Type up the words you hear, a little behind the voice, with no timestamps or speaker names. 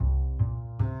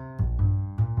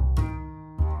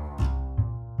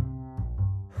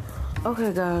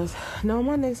Okay, guys. Now,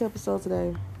 my next episode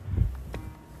today,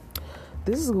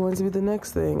 this is going to be the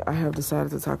next thing I have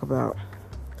decided to talk about.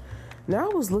 Now,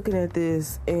 I was looking at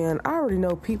this, and I already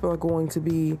know people are going to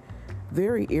be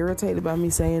very irritated by me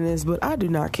saying this, but I do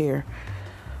not care.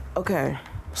 Okay,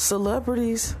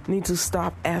 celebrities need to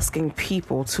stop asking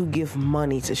people to give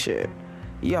money to shit.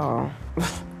 Y'all,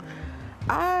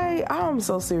 I'm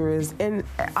so serious, and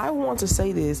I want to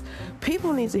say this.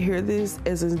 People need to hear this,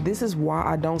 as in, this is why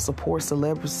I don't support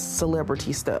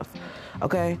celebrity stuff.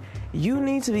 Okay, you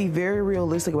need to be very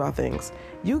realistic about things.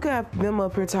 You got them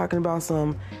up here talking about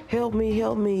some help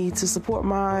me to support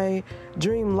my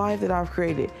dream life that I've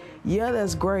created. Yeah,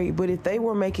 that's great, but if they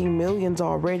were making millions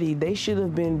already, they should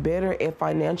have been better at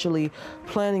financially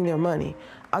planning their money.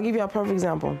 I'll give you a perfect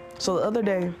example. So the other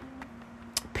day,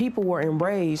 people were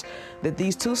enraged that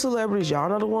these two celebrities, y'all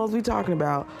know the ones we talking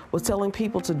about, was telling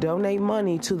people to donate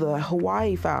money to the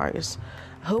Hawaii fires.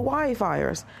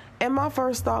 And my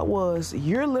first thought was,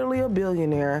 you're literally a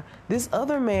billionaire. This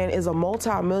other man is a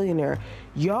multi-millionaire.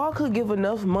 Y'all could give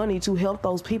enough money to help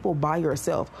those people by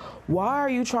yourself. Why are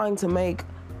you trying to make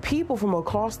people from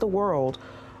across the world,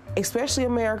 especially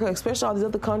America, especially all these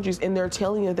other countries, and they're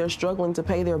telling you that they're struggling to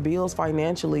pay their bills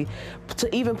financially,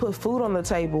 to even put food on the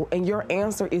table, and your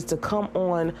answer is to come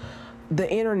on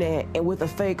the internet and with a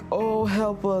fake, oh,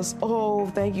 help us, oh,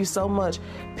 thank you so much.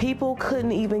 People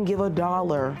couldn't even give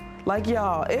 $1. Like,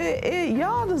 y'all,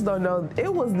 y'all just don't know.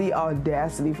 It was the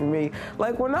audacity for me.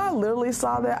 Like, when I literally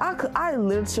saw that, I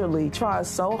literally tried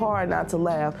so hard not to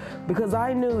laugh, because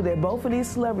I knew that both of these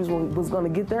celebrities was going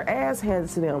to get their ass handed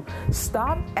to them.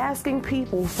 Stop asking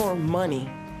people for money.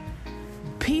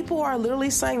 People are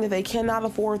literally saying that they cannot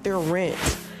afford their rent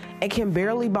and can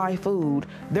barely buy food.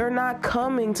 They're not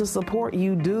coming to support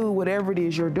you do whatever it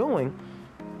is you're doing.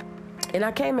 And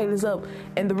I can't make this up.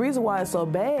 And the reason why it's so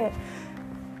bad,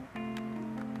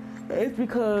 it's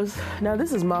because, now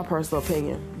this is my personal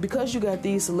opinion, because you got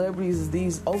these celebrities,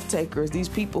 these oath takers, these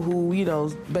people who, you know,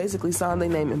 basically sign their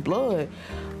name in blood.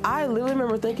 I literally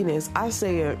remember thinking this. I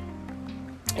said,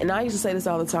 and I used to say this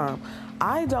all the time,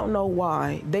 I don't know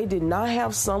why they did not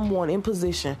have someone in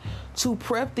position to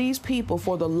prep these people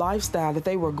for the lifestyle that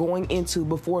they were going into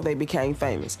before they became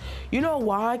famous. You know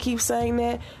why I keep saying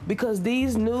that? Because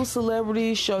these new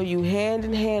celebrities show you hand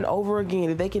in hand over again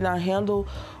that they cannot handle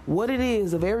what it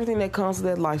is of everything that comes to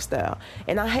that lifestyle.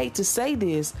 And I hate to say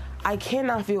this, I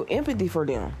cannot feel empathy for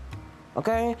them.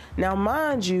 Okay, now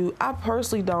mind you, I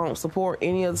personally don't support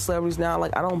any of the celebrities now.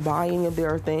 Like, I don't buy any of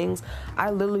their things.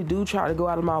 I literally do try to go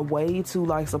out of my way to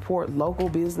like support local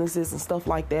businesses and stuff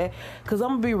like that, because I'm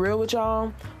gonna be real with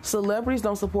y'all, celebrities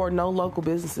don't support no local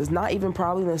businesses, not even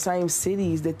probably in the same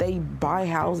cities that they buy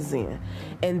houses in,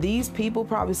 and these people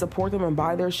probably support them and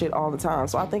buy their shit all the time.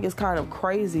 So I think it's kind of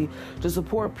crazy to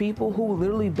support people who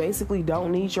literally basically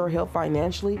don't need your help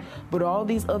financially, but all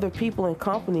these other people and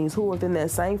companies who are within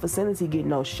that same vicinity get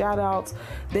no shout outs,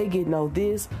 they get no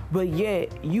this, but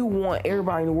yet you want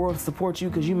everybody in the world to support you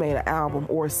because you made an album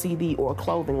or a CD or a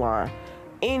clothing line.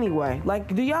 Anyway,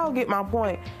 like, do y'all get my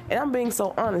point? And I'm being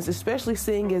so honest, especially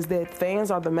seeing as that fans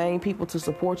are the main people to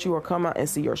support you or come out and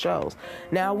see your shows.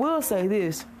 Now, I will say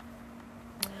this,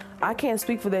 I can't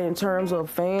speak for that in terms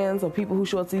of fans or people who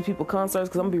show up to these people concerts,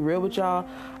 because I'm gonna be real with y'all,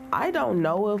 I don't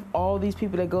know if all these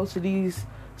people that go to these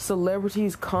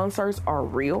celebrities concerts are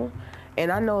real. And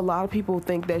I know a lot of people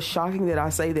think that's shocking that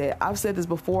I say that. I've said this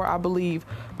before. I believe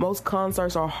most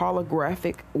concerts are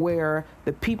holographic, where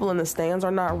the people in the stands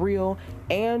are not real,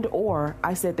 and or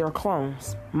I said they're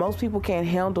clones. Most people can't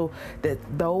handle that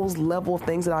those level of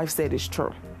things that I've said is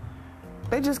true.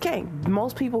 They just can't.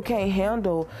 Most people can't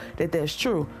handle that that's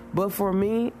true. But for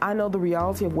me, I know the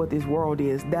reality of what this world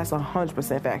is. That's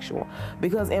 100% factual.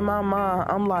 Because in my mind,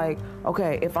 I'm like,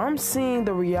 okay, if I'm seeing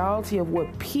the reality of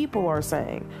what people are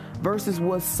saying versus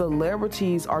what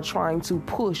celebrities are trying to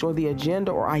push, or the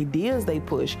agenda or ideas they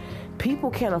push, people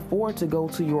can't afford to go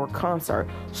to your concert.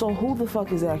 So who the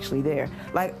fuck is actually there?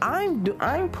 Like,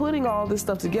 I'm putting all this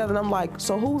stuff together, and I'm like,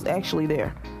 so who's actually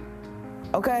there?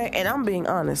 Okay, and I'm being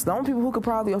honest. The only people who could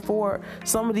probably afford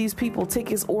some of these people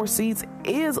tickets or seats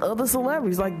is other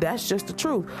celebrities. Like, that's just the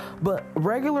truth. But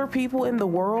regular people in the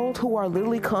world who are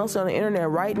literally constantly on the internet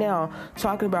right now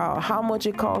talking about how much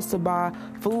it costs to buy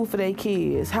food for their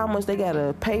kids, how much they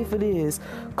gotta pay for this,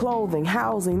 clothing,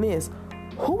 housing, this.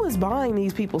 Who is buying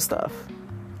these people's stuff?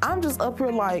 I'm just up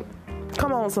here like,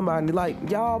 come on, somebody.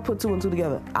 Like, y'all put two and two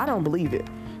together. I don't believe it.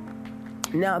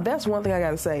 Now, that's one thing I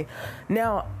gotta say.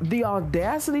 Now, the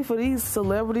audacity for these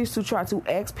celebrities to try to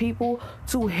ask people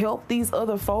to help these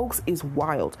other folks is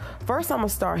wild. First, I'm gonna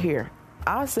start here.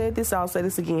 I said this, I'll say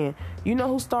this again. You know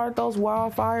who started those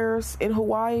wildfires in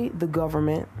Hawaii? The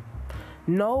government.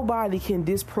 Nobody can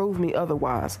disprove me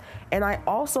otherwise. And I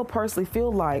also personally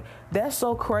feel like that's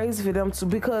so crazy for them to,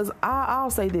 because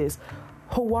I'll say this.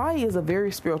 Hawaii is a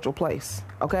very spiritual place,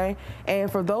 okay? And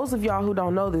for those of y'all who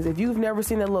don't know this, if you've never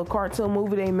seen that little cartoon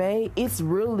movie they made, it's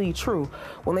really true.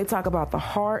 When they talk about the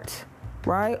heart,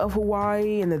 right, of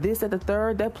Hawaii and the this and the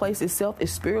third, that place itself is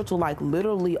spiritual, like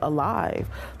literally alive,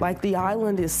 like the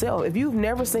island itself. If you've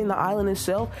never seen the island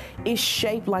itself, it's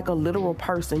shaped like a literal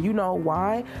person. You know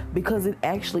why? Because it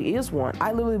actually is one.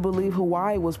 I literally believe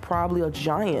Hawaii was probably a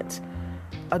giant,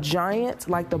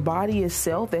 like the body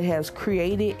itself that has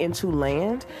created into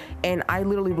land. And I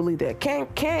literally believe that.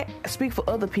 Can't speak for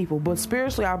other people, but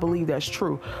spiritually I believe that's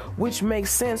true, which makes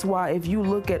sense why if you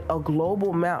look at a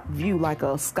global map view, like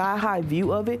a sky high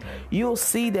view of it, you'll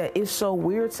see that it's so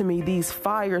weird to me. These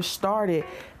fires started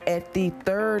at the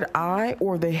third eye,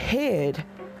 or the head,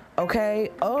 okay,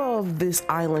 of this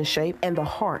island shape, and the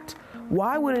heart.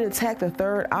 Why would it attack the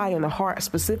third eye and the heart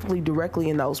specifically directly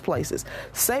in those places?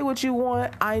 Say what you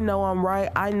want. I know I'm right.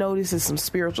 I know this is some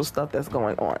spiritual stuff that's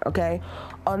going on, okay?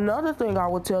 Another thing I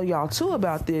will tell y'all too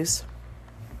about this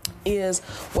is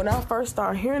when I first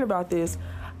started hearing about this,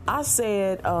 I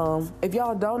said, if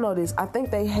y'all don't know this, I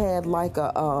think they had like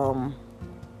a,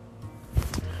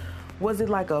 was it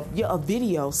like a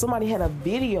video? Somebody had a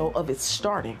video of it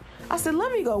starting. I said,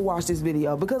 let me go watch this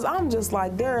video, because I'm just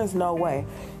like, there is no way.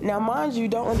 Now, mind you,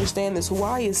 don't understand this.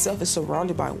 Hawaii itself is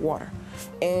surrounded by water.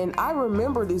 And I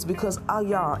remember this because,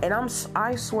 y'all, and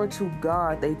I swear to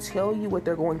God, they tell you what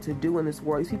they're going to do in this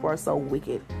world. These people are so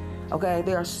wicked, okay?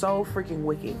 They are so freaking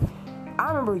wicked. I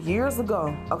remember years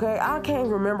ago, okay, I can't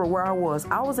remember where I was.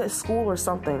 I was at school or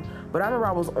something, but I remember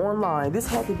I was online. This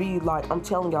had to be like, I'm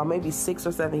telling y'all, maybe 6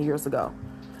 or 7 years ago.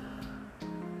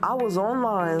 I was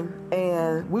online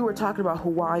and we were talking about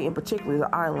Hawaii in particular,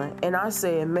 the island. And I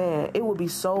said, man, it would be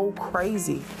so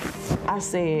crazy. I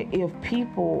said, if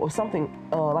people or something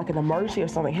like an emergency or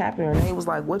something happened, and they was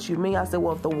like, what you mean? I said,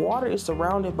 well, if the water is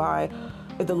surrounded by,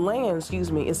 if the land,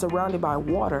 is surrounded by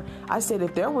water, I said,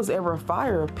 if there was ever a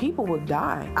fire, people would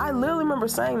die. I literally remember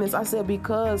saying this. I said,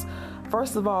 because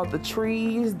first of all, the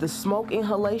trees, the smoke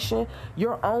inhalation,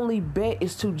 your only bet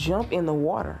is to jump in the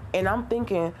water. And I'm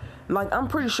thinking, like, I'm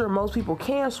pretty sure most people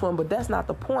can swim, but that's not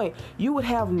the point. You would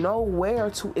have nowhere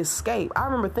to escape. I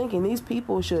remember thinking these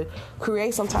people should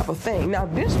create some type of thing. Now,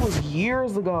 this was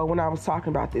years ago when I was talking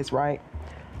about this, right?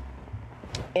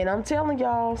 And I'm telling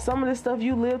y'all, some of this stuff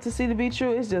you live to see to be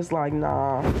true, it's just like,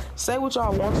 nah. Say what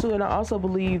y'all want to, and I also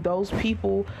believe those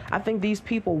people, I think these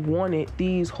people wanted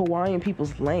these Hawaiian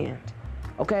people's land.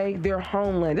 Okay, their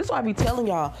homeland. This is why I be telling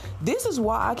y'all. This is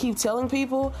why I keep telling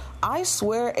people, I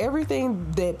swear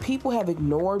everything that people have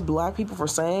ignored black people for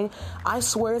saying, I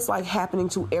swear it's like happening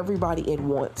to everybody at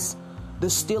once. The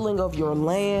stealing of your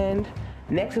land.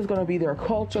 Next is going to be their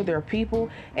culture, their people.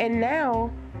 And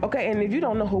now, okay, and if you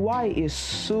don't know, Hawaii is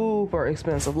super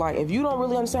expensive. Like, if you don't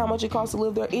really understand how much it costs to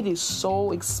live there, it is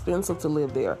so expensive to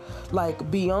live there. Like,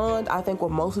 beyond, I think,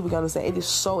 what most people understand. It is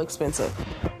so expensive.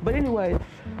 But anyway,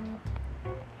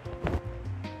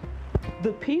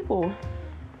 the people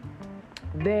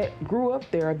that grew up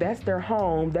there, that's their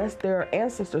home, that's their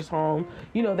ancestors' home,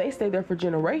 you know, they stayed there for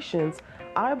generations.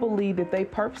 I believe that they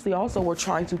purposely also were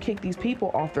trying to kick these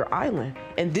people off their island.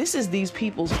 And this is these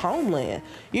people's homeland,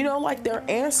 you know, like their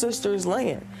ancestors'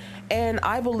 land. And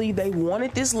I believe they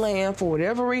wanted this land for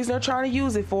whatever reason they're trying to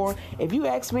use it for. If you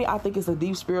ask me, I think it's a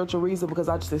deep spiritual reason, because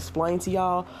I just explained to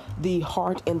y'all the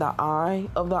heart and the eye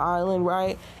of the island,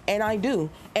 right? And I do.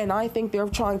 And I think they're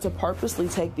trying to purposely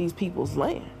take these people's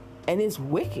land. And it's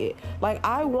wicked. Like,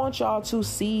 I want y'all to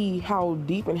see how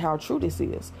deep and how true this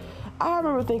is. I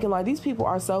remember thinking, like, these people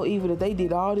are so evil that they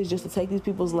did all this just to take these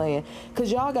people's land.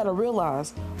 Because y'all got to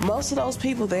realize, most of those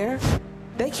people there,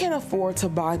 they can't afford to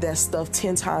buy that stuff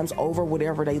 10 times over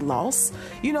whatever they lost.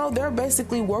 You know, they're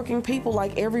basically working people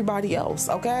like everybody else,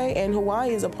 okay? And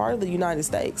Hawaii is a part of the United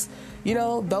States. You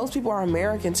know, those people are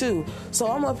American too.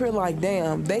 So I'm up here like,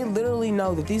 damn, they literally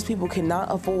know that these people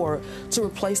cannot afford to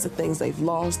replace the things they've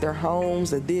lost, their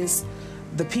homes,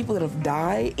 the people that have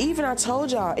died. Even I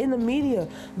told y'all in the media,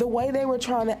 the way they were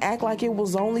trying to act like it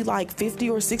was only like 50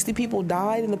 or 60 people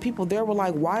died, and the people there were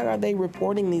like, why are they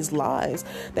reporting these lies?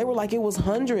 They were like, it was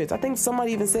hundreds. I think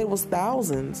somebody even said it was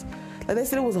thousands. Like, they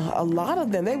said it was a lot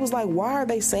of them. They was like, why are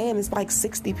they saying it's like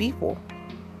 60 people?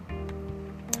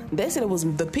 They said it was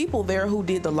the people there who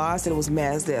did the lies, said it was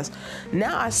mass deaths.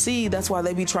 Now I see that's why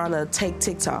they be trying to take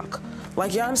TikTok.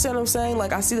 Like, y'all understand what I'm saying?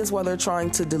 Like, I see that's why they're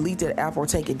trying to delete that app or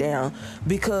take it down,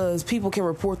 because people can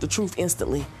report the truth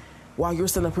instantly. while you're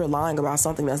sitting up here lying about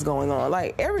something that's going on.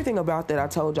 Like, everything about that I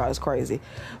told y'all is crazy.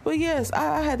 But yes,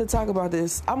 I had to talk about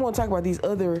this. I'm going to talk about these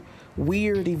other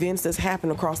weird events that's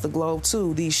happened across the globe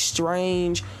too. These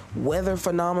strange weather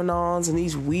phenomenons and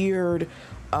these weird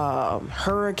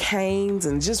hurricanes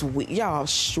and just y'all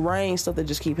strange stuff that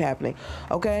just keep happening.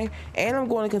 Okay, and I'm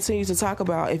going to continue to talk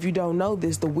about, if you don't know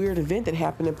this, the weird event that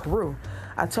happened in Peru.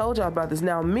 I told y'all about this.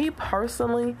 Now, me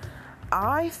personally,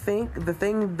 I think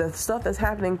the stuff that's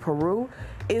happening in Peru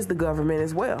is the government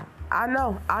as well. I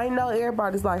know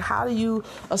everybody's like, how do you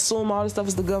assume all this stuff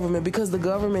is the government? Because the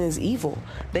government is evil.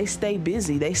 They stay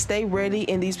busy. They stay ready,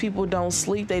 and these people don't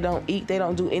sleep. They don't eat. They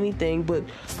don't do anything but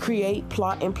create,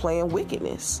 plot, and plan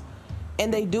wickedness.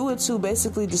 And they do it to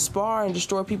basically disbar and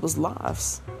destroy people's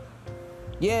lives.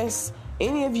 Yes,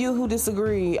 any of you who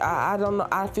disagree, I don't know.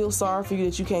 I feel sorry for you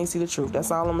that you can't see the truth.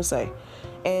 That's all I'm going to say.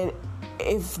 And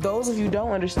if those of you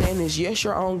don't understand this, yes,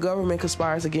 your own government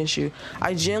conspires against you.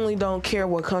 I genuinely don't care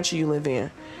what country you live in.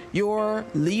 Your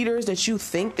leaders that you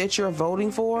think that you're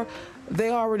voting for, they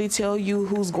already tell you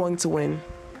who's going to win.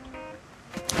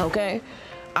 Okay?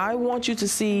 I want you to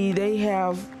see they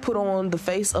have put on the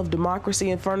face of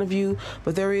democracy in front of you,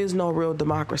 but there is no real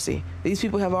democracy. These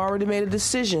people have already made a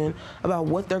decision about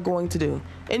what they're going to do.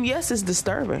 And yes, it's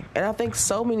disturbing. And I think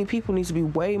so many people need to be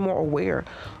way more aware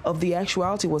of the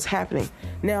actuality of what's happening.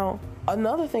 Now,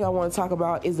 another thing I want to talk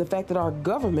about is the fact that our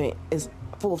government is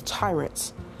full of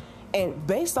tyrants. And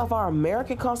based off our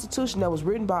American Constitution that was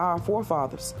written by our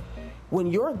forefathers, when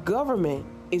your government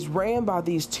is ran by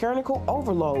these tyrannical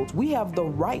overloads, we have the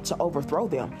right to overthrow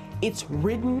them. It's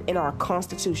written in our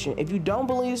Constitution. If you don't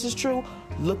believe this is true,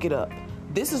 look it up.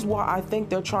 This is why I think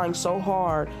they're trying so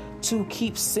hard to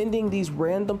keep sending these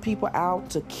random people out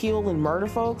to kill and murder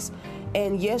folks.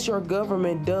 And yes, your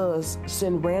government does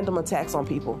send random attacks on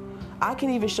people. I can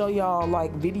even show y'all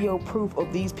like video proof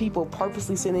of these people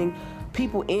purposely sending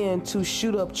people in to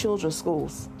shoot up children's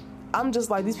schools. I'm just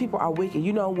like, these people are wicked.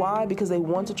 You know why? Because they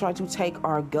want to try to take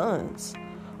our guns,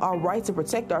 our right to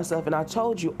protect ourselves. And I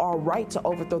told you, our right to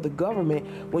overthrow the government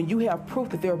when you have proof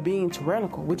that they're being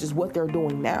tyrannical, which is what they're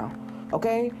doing now.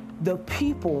 Okay? The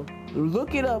people,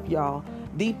 look it up, y'all.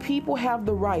 The people have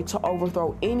the right to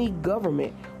overthrow any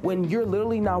government when you're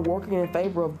literally not working in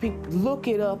favor of people. Look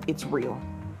it up. It's real.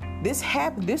 This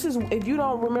happened. This is, if you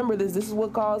don't remember this is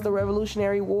what caused the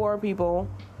Revolutionary War, people.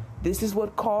 This is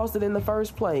what caused it in the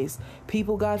first place.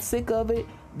 People got sick of it.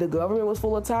 The government was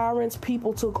full of tyrants.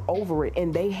 People took over it,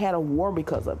 and they had a war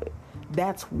because of it.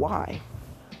 That's why.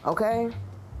 Okay?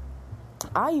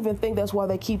 I even think that's why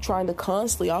they keep trying to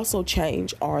constantly also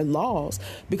change our laws,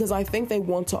 because I think they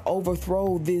want to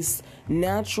overthrow this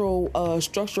natural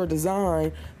structure or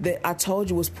design that I told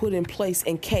you was put in place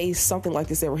in case something like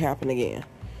this ever happened again.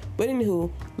 But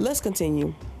anywho, let's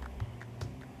continue.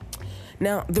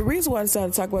 Now, the reason why I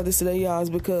decided to talk about this today, y'all, is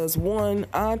because, one,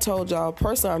 I told y'all,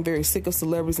 personally, I'm very sick of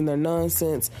celebrities and their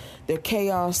nonsense, their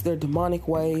chaos, their demonic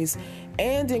ways,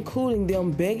 and including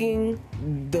them begging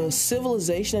the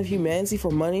civilization of humanity for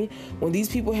money when these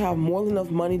people have more than enough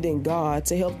money than God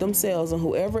to help themselves and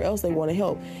whoever else they want to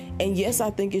help. And yes, I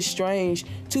think it's strange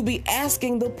to be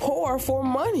asking the poor for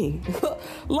money.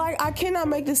 Like, I cannot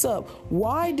make this up.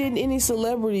 Why didn't any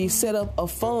celebrity set up a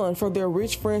fund for their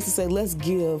rich friends to say, let's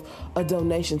give a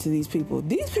donation to these people?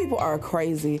 These people are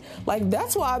crazy. Like,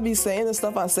 that's why I be saying the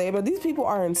stuff I say, but these people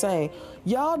are insane.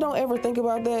 Y'all don't ever think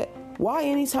about that. Why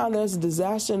anytime there's a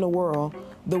disaster in the world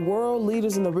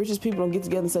leaders and the richest people don't get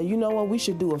together and say, you know what, we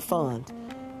should do a fund.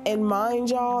 And mind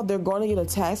y'all, they're going to get a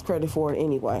tax credit for it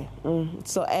anyway.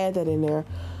 So add that in there.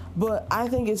 But I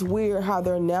think it's weird how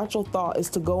their natural thought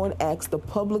is to go and ask the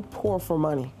public poor for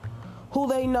money, who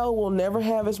they know will never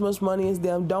have as much money as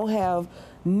them, don't have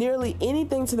nearly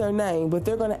anything to their name, but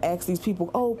they're going to ask these people,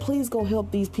 oh, please go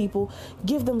help these people.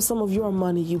 Give them some of your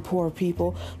money, you poor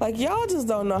people. Like, y'all just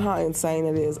don't know how insane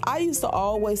it is. I used to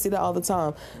always say that all the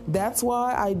time. That's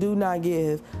why I do not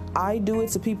give. I do it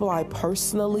to people I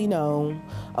personally know,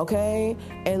 okay?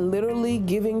 And literally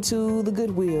giving to the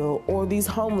Goodwill or these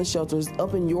homeless shelters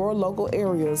up in your local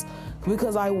areas,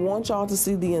 because I want y'all to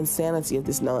see the insanity of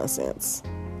this nonsense.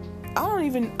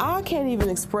 I can't even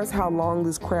express how long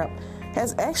this crap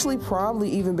has actually probably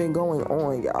even been going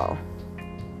on, y'all.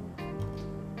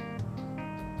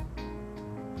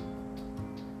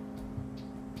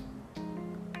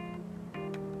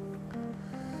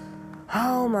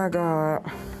 Oh my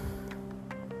God.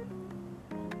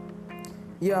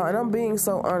 Yeah, and I'm being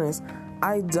so honest.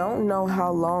 I don't know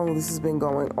how long this has been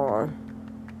going on.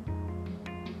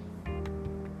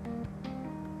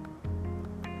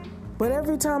 But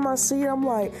every time I see it, I'm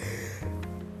like,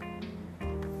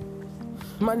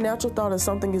 My natural thought is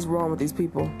something is wrong with these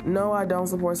people. No, I don't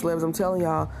support celebrities. I'm telling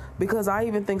y'all, because I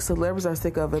even think celebrities are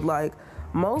sick of it. Like,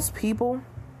 most people,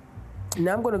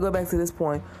 now I'm going to go back to this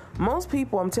point. Most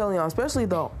people, I'm telling y'all, especially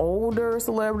the older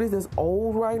celebrities that's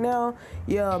old right now,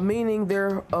 yeah, meaning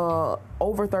they're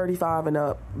over 35 and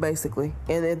up, basically,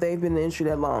 and if they've been in the industry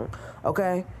that long,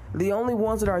 okay? The only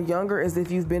ones that are younger is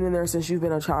if you've been in there since you've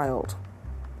been a child,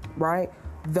 right?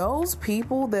 Those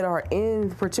people that are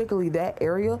in particularly that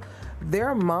area,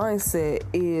 their mindset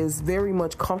is very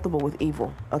much comfortable with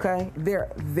evil, okay?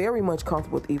 They're very much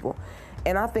comfortable with evil.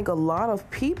 And I think a lot of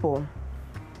people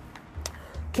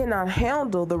cannot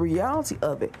handle the reality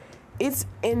of it. It's,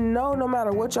 and no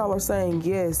matter what y'all are saying,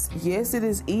 yes, it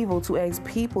is evil to ask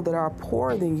people that are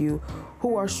poorer than you,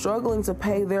 who are struggling to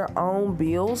pay their own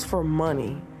bills for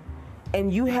money.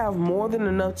 And you have more than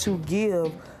enough to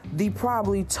give the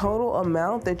probably total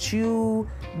amount that you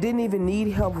didn't even need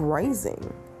help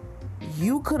raising.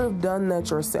 You could have done that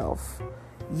yourself.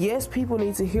 Yes, people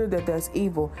need to hear that that's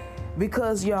evil,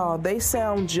 because y'all, they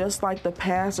sound just like the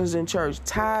pastors in church.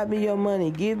 Tithe me your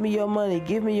money, give me your money,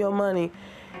 give me your money.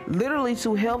 Literally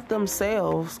to help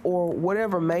themselves or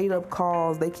whatever made up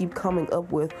cause they keep coming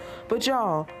up with. But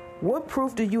y'all, what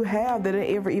proof do you have that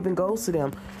it ever even goes to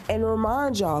them? And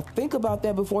remind y'all, think about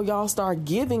that before y'all start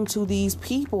giving to these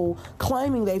people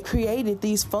claiming they've created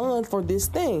these funds for this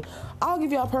thing. I'll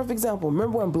give y'all a perfect example.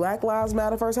 Remember when Black Lives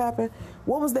Matter first happened?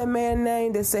 What was that man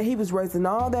name that said he was raising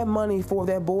all that money for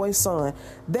that boy's son?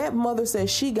 That mother said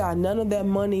she got none of that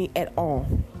money at all.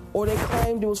 Or they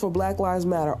claimed it was for Black Lives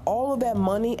Matter. All of that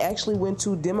money actually went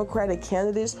to Democratic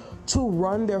candidates to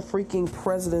run their freaking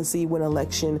presidency when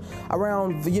election,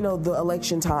 around, the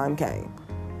election time came.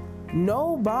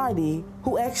 Nobody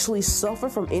who actually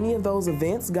suffered from any of those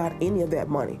events got any of that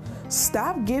money.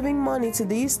 Stop giving money to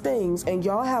these things, and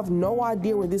y'all have no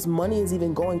idea where this money is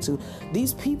even going to.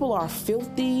 These people are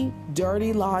filthy,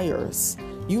 dirty liars.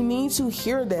 You need to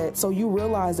hear that so you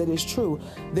realize that it's true.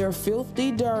 They're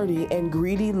filthy, dirty, and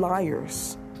greedy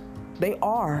liars. They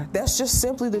are. That's just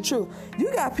simply the truth.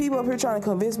 You got people up here trying to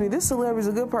convince me this celebrity is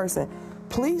a good person.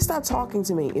 Please stop talking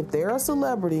to me. If they're a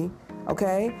celebrity,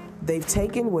 okay, they've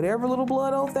taken whatever little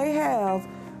blood oath they have.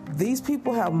 These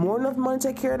people have more than enough money to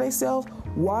take care of themselves.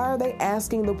 Why are they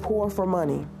asking the poor for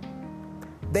money?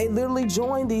 They literally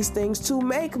join these things to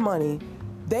make money.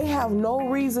 They have no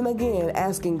reason, again,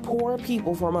 asking poor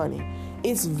people for money.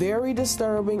 It's very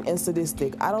disturbing and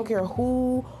sadistic. I don't care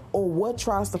who or what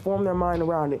tries to form their mind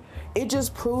around it. It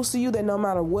just proves to you that no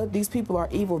matter what, these people are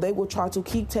evil. They will try to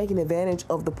keep taking advantage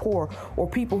of the poor or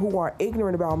people who are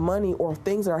ignorant about money or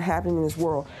things that are happening in this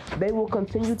world. They will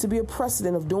continue to be a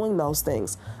precedent of doing those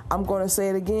things. I'm going to say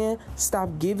it again. Stop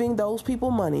giving those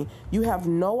people money. You have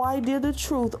no idea the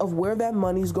truth of where that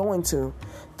money's going to.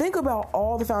 Think about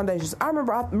all the foundations. I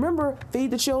remember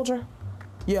Feed the Children.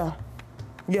 Yeah.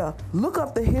 Look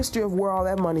up the history of where all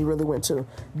that money really went to.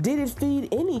 Did it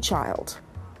feed any child?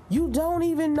 You don't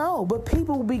even know. But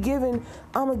people will be giving,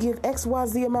 I'm going to give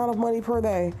XYZ amount of money per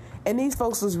day. And these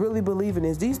folks is really believing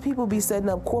this. These people be setting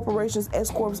up corporations,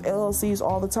 S-corps, LLCs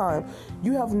all the time.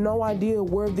 You have no idea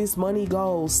where this money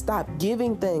goes. Stop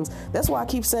giving things. That's why I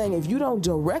keep saying, if you don't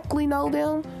directly know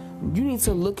them, you need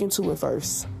to look into it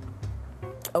first.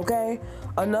 Okay?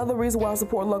 Another reason why I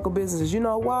support local businesses. You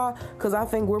know why? Because I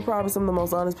think we're probably some of the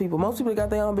most honest people. Most people that got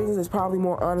their own business is probably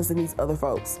more honest than these other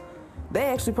folks. They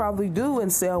actually probably do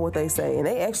and sell what they say. And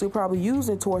they actually probably use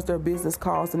it towards their business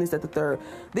costs and this, that, the third.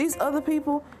 These other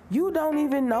people, you don't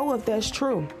even know if that's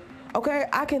true. Okay?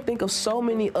 I can think of so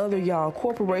many other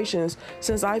corporations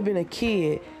since I've been a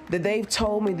kid that they've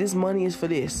told me this money is for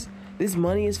this. This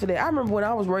money is for that. I remember when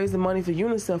I was raising money for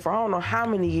UNICEF for I don't know how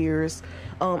many years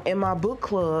in my book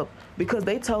club, because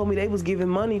they told me they was giving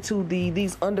money to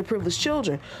these underprivileged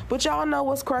children. But y'all know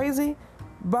what's crazy?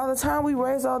 By the time we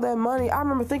raised all that money, I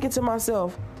remember thinking to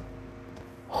myself,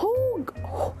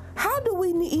 how do we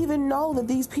even know that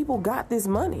these people got this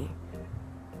money?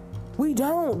 We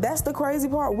don't. That's the crazy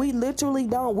part. We literally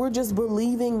don't. We're just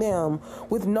believing them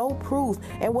with no proof.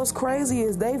 And what's crazy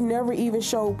is they've never even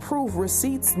showed proof,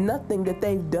 receipts, nothing that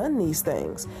they've done these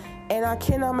things. And I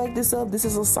cannot make this up. This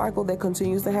is a cycle that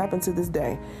continues to happen to this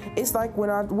day. It's like when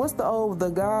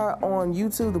the guy on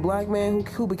YouTube, the black man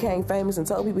who became famous and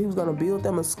told people he was going to build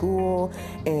them a school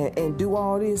and do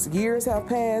all this. Years have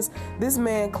passed. This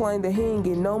man claimed that he didn't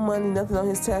get no money, nothing on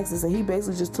his taxes, and he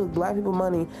basically just took black people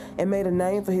money and made a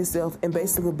name for himself and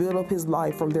basically built up his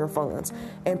life from their funds.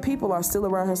 And people are still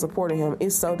around here supporting him.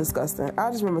 It's so disgusting.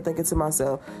 I just remember thinking to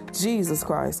myself, Jesus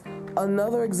Christ.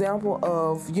 Another example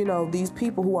of, these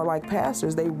people who are like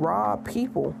pastors, they rob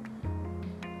people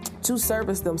to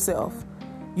service themselves.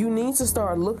 You need to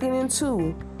start looking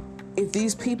into if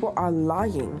these people are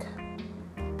lying.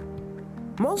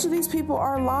 Most of these people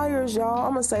are liars, y'all.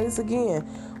 I'm going to say this again.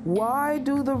 Why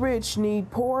do the rich need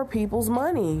poor people's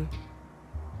money?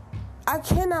 I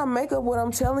cannot make up what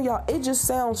I'm telling y'all. It just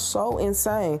sounds so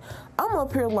insane. I'm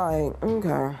up here like,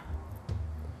 okay.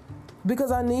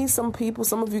 Because I need some people,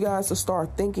 some of you guys, to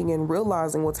start thinking and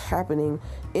realizing what's happening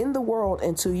in the world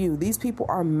and to you. These people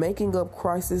are making up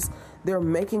crisis. They're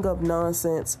making up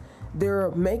nonsense.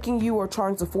 They're making you or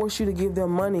trying to force you to give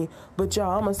them money. But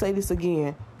y'all, I'm going to say this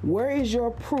again. Where is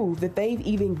your proof that they've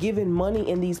even given money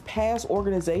in these past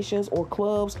organizations or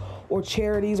clubs or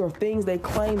charities or things they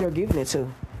claim they're giving it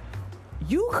to?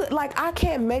 You could, I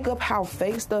can't make up how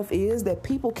fake stuff is that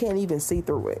people can't even see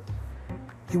through it.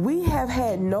 We have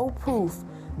had no proof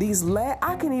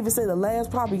I can even say the last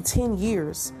probably 10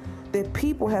 years that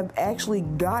people have actually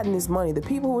gotten this money. The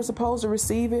people who were supposed to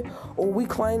receive it, or we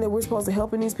claim that we're supposed to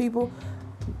helping these people,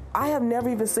 I have never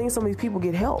even seen some of these people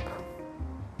get help.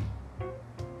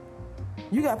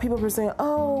 You got people who are saying,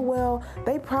 oh, well,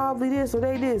 they probably this or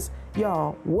they this.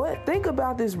 Y'all, what? Think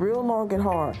about this real long and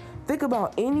hard. Think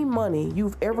about any money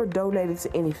you've ever donated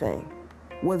to anything.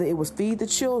 Whether it was feed the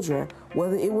children,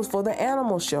 whether it was for the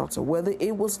animal shelter, whether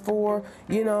it was for,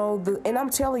 and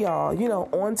I'm telling y'all,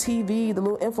 on TV, the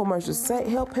little infomercials,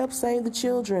 help save the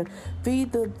children,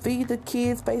 feed the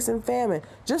kids facing famine.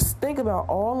 Just think about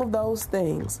all of those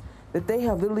things that they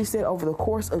have literally said over the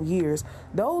course of years.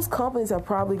 Those companies have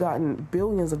probably gotten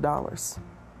billions of dollars.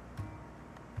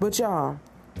 But y'all,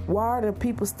 why are the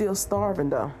people still starving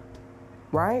though?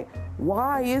 Right?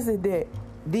 Why is it that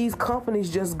these companies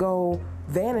just go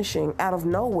vanishing out of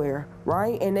nowhere,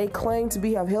 right? And they claim to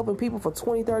be helping people for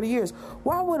 20, 30 years.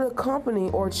 Why would a company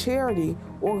or charity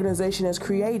organization that's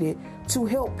created to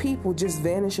help people just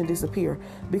vanish and disappear?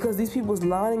 Because these people was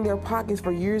lining their pockets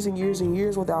for years and years and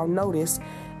years without notice,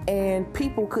 and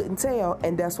people couldn't tell,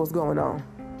 and that's what's going on.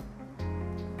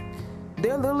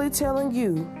 They're literally telling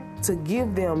you to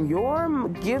give them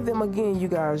again, you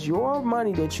guys, your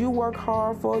money that you work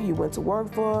hard for, you went to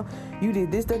work for, you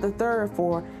did this, that, the third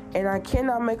for, and I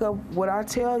cannot make up what I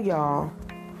tell y'all.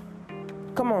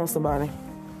 Come on, somebody.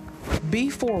 Be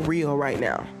for real right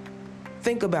now.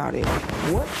 Think about it.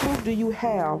 What proof do you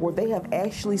have where they have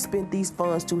actually spent these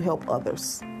funds to help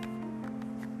others?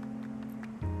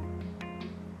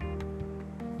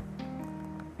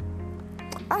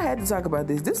 I had to talk about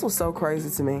this. This was so crazy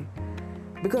to me.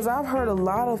 Because I've heard a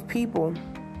lot of people,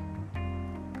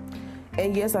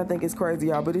 and yes, I think it's crazy,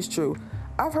 y'all, but it's true.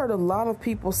 I've heard a lot of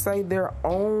people say their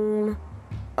own,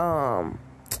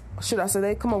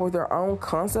 they come up with their own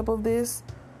concept of this.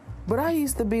 But I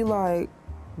used to be like,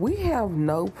 we have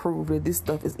no proof that this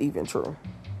stuff is even true.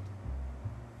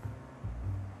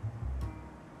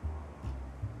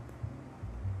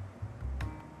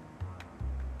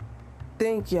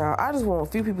 Think, y'all. I just want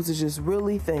a few people to just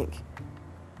really think.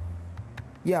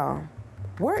 Y'all,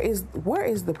 where is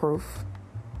the proof?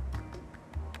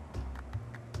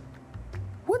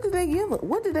 What did they give?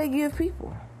 What did they give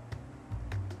people?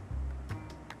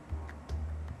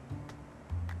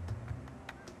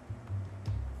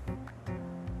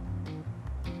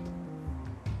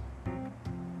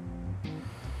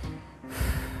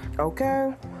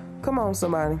 Okay, come on,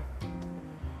 somebody.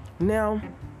 Now,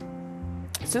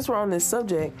 since we're on this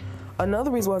subject, another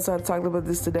reason why I decided to talk about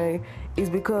this today is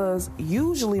because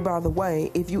usually, by the way,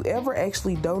 if you ever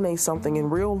actually donate something in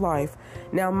real life,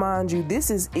 now mind you, this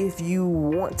is if you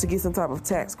want to get some type of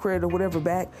tax credit or whatever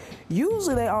back,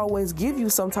 usually they always give you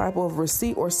some type of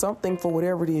receipt or something for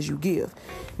whatever it is you give.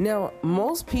 Now,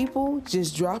 most people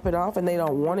just drop it off and they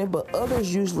don't want it, but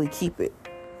others usually keep it.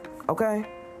 Okay?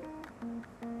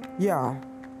 Yeah.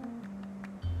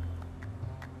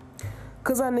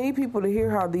 Because I need people to hear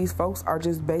how these folks are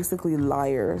just basically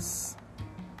liars.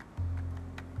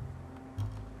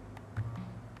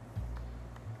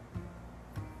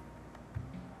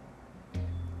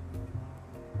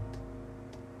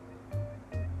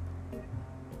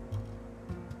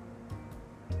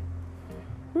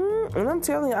 And I'm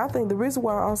telling you, I think the reason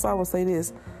why also I will say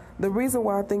this, the reason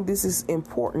why I think this is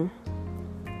important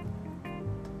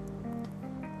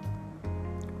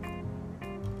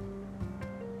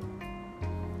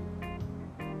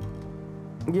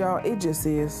y'all, it just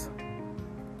is.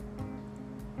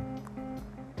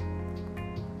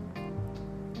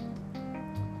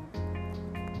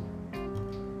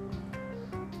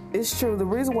 It's true. The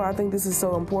reason why I think this is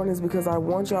so important is because I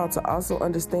want y'all to also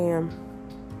understand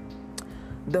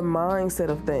the mindset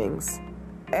of things.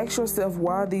 Ask yourself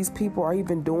why these people are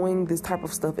even doing this type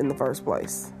of stuff in the first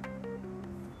place.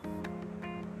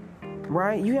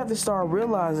 Right? You have to start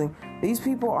realizing These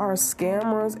people are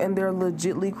scammers and they're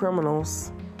legitly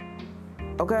criminals.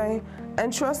 Okay?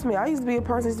 And trust me, I used to be a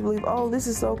person who used to believe, oh, this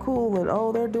is so cool, and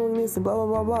oh, they're doing this, and blah,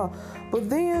 blah, blah, blah. But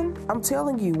then, I'm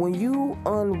telling you, when you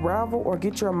unravel or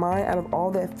get your mind out of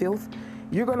all that filth,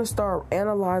 you're going to start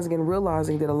analyzing and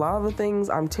realizing that a lot of the things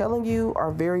I'm telling you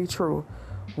are very true.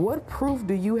 What proof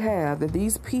do you have that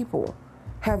these people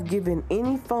have given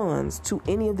any funds to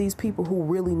any of these people who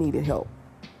really needed help?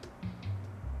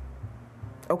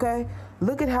 Okay?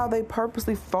 Look at how they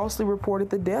purposely falsely reported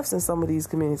the deaths in some of these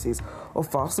communities or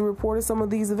falsely reported some of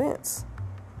these events.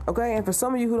 Okay? And for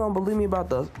some of you who don't believe me about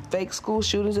the fake school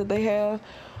shootings that they have,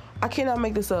 I cannot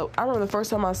make this up. I remember the first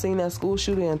time I seen that school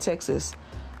shooting in Texas,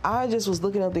 I just was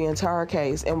looking at the entire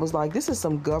case and was like, this is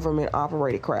some government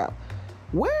operated crap.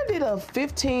 Where did a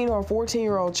 15 or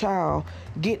 14-year-old child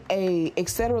get a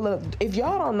etc.? If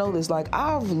y'all don't know this, like,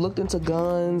 I've looked into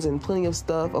guns and plenty of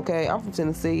stuff, okay? I'm from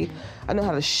Tennessee. I know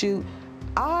how to shoot.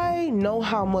 I know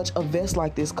how much a vest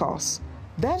like this costs.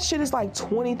 That shit is like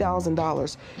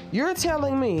 $20,000. You're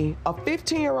telling me a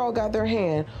 15-year-old got their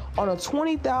hand on a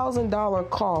 $20,000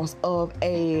 cost of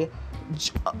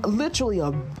literally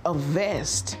a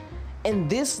vest and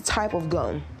this type of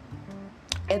gun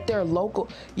at their local.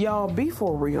 Y'all, be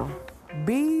for real.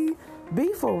 Be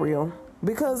for real.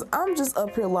 Because I'm just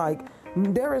up here like,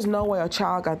 there is no way a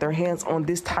child got their hands on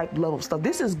this type level of stuff.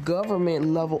 This is government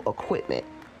level equipment.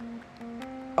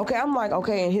 Okay, I'm like,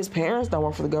 okay, and his parents don't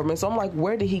work for the government. So I'm like,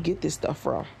 where did he get this stuff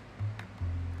from?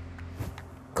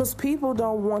 Because people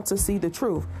don't want to see the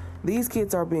truth. These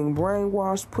kids are being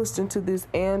brainwashed, pushed into this,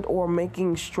 and or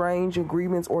making strange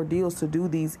agreements or deals to do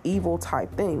these evil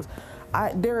type things.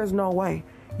 There is no way.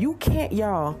 You can't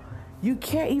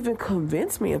even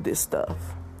convince me of this stuff.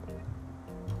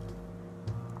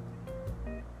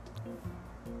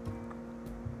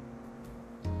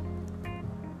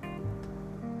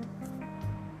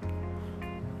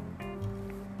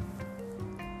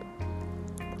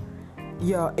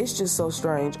 Yeah, it's just so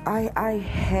strange. I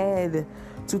had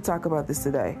to talk about this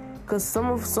today because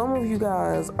some of you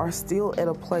guys are still at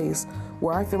a place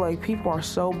where I feel like people are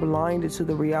so blinded to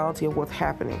the reality of what's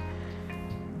happening.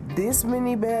 This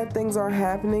many bad things are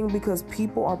happening because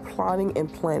people are plotting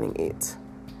and planning it.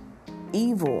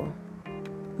 Evil,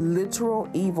 literal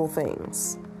evil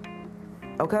things.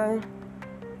 Okay?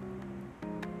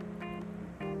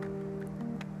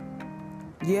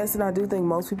 Yes, and I do think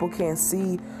most people can't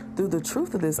see through the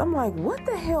truth of this. I'm like, what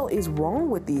the hell is wrong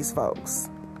with these folks?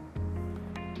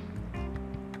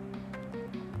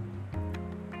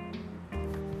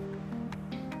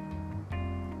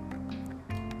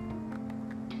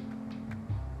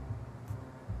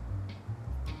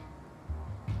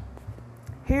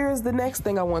 Here's the next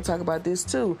thing I want to talk about this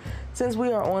too, since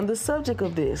we are on the subject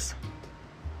of this.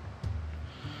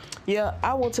 Yeah,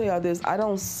 I will tell y'all this. I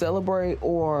don't celebrate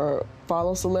or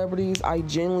follow celebrities. I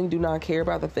genuinely do not care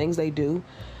about the things they do.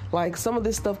 Like, some of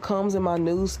this stuff comes in my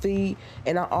news feed,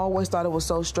 and I always thought it was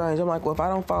so strange. I'm like, well, if I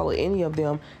don't follow any of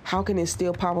them, how can it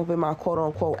still pop up in my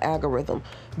quote-unquote algorithm?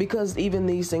 Because even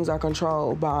these things are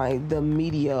controlled by the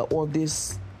media or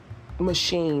this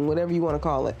machine, whatever you want to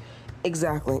call it.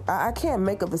 Exactly. I can't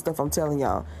make up the stuff I'm telling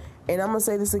y'all. And I'm going to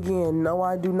say this again. No,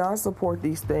 I do not support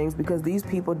these things because these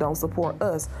people don't support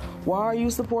us. Why are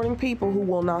you supporting people who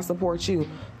will not support you?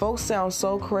 Folks sound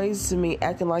so crazy to me,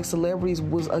 acting like celebrities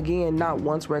was, again, not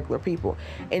once regular people.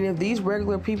 And if these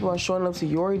regular people are showing up to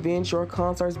your events, your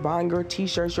concerts, buying your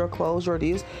t-shirts, your clothes, your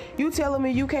this, you telling me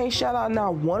you can't shout out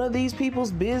not one of these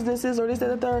people's businesses or this,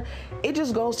 that, and the third? It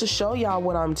just goes to show y'all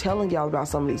what I'm telling y'all about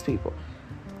some of these people.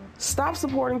 Stop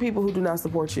supporting people who do not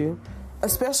support you.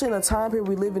 Especially in the time period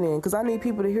we're living in, because I need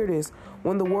people to hear this.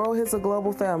 When the world hits a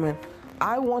global famine,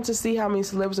 I want to see how many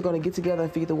celebrities are going to get together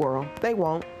and feed the world. They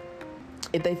won't.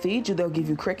 If they feed you, they'll give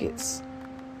you crickets.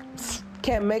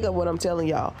 Can't make up what I'm telling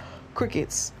y'all.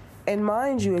 Crickets. And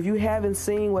mind you, if you haven't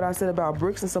seen what I said about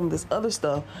BRICS and some of this other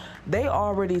stuff, they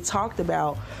already talked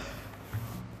about,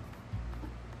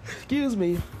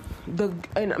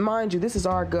 and mind you, this is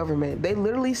our government. They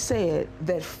literally said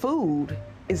that food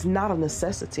is not a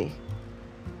necessity.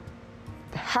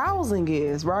 Housing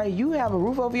is, right? You have a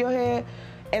roof over your head.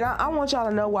 And I want y'all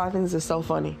to know why I think this is so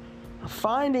funny.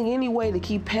 Finding any way to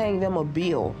keep paying them a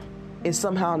bill is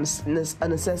somehow a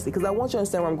necessity. Because I want you to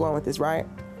understand where I'm going with this, right?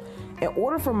 In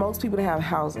order for most people to have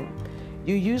housing,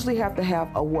 you usually have to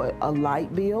have a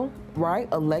light bill,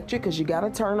 right? Electric, because you got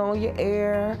to turn on your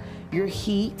air, your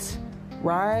heat,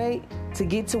 right? To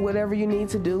get to whatever you need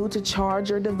to do, to charge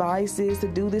your devices, to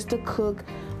do this, to cook,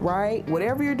 right?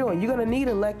 Whatever you're doing, you're going to need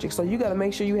electric. So you got to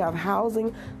make sure you have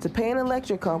housing to pay an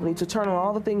electric company to turn on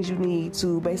all the things you need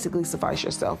to basically suffice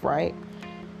yourself, right?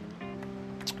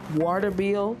 water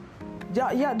bill.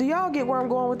 Y'all, do y'all get where I'm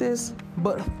going with this?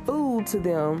 But food to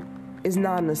them is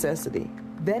not a necessity.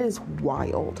 That is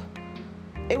wild.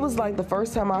 It was like the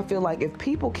first time I feel like if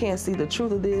people can't see the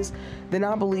truth of this, then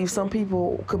I believe some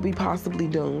people could be possibly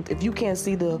doomed. If you can't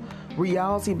see the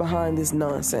reality behind this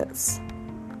nonsense.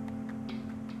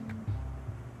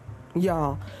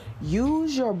 Y'all,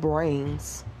 use your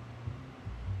brains.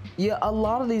 Yeah, a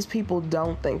lot of these people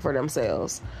don't think for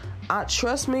themselves.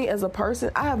 Trust me, as a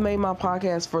person, I have made my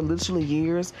podcast for literally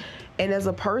years. And as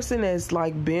a person that's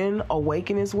like been awake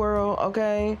in this world,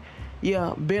 okay?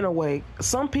 Yeah, been awake.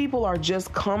 Some people are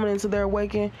just coming into their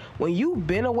awakening. When you've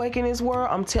been awake in this world,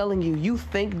 I'm telling you, you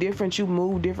think different, you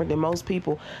move different than most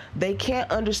people. They can't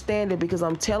understand it because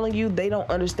I'm telling you, they don't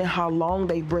understand how long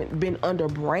they've been under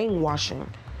brainwashing.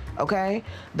 Okay?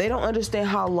 They don't understand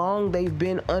how long they've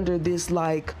been under this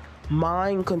like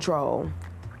mind control.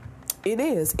 It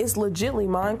is. It's legitly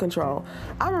mind control.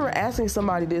 I remember asking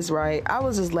somebody this, right? I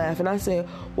was just laughing. I said,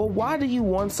 well, why do you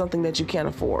want something that you can't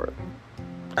afford?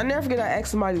 I never forget I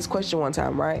asked somebody this question one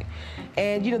time, right?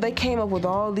 And, you know, they came up with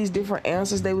all these different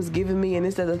answers they was giving me and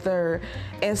this, that, the third.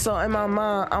 And so in my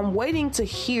mind, I'm waiting to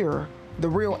hear the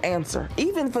real answer,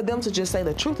 even for them to just say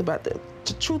the truth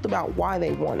about why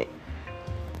they want it,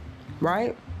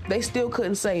 right? They still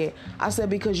couldn't say it. I said,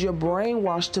 because you're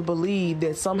brainwashed to believe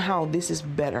that somehow this is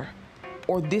better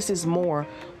or this is more,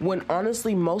 when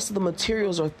honestly most of the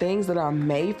materials or things that are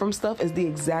made from stuff is the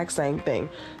exact same thing.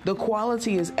 The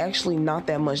quality is actually not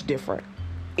that much different.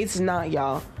 It's not,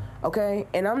 y'all. Okay?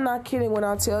 And I'm not kidding when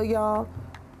I tell y'all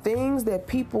things that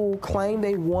people claim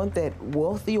they want that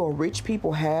wealthy or rich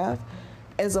people have.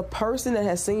 As a person that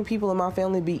has seen people in my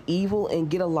family be evil and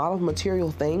get a lot of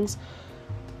material things,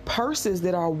 purses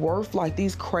that are worth like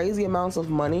these crazy amounts of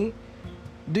money,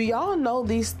 do y'all know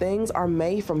these things are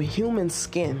made from human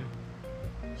skin?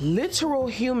 Literal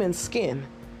human skin.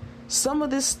 Some of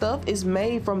this stuff is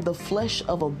made from the flesh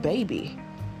of a baby.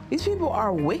 These people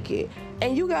are wicked.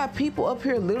 And you got people up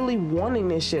here literally wanting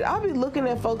this shit. I'll be looking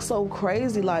at folks so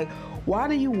crazy like, why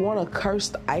do you want a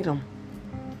cursed item?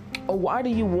 Or why do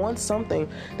you want something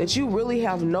that you really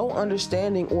have no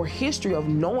understanding or history of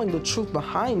knowing the truth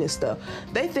behind this stuff?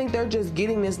 They think they're just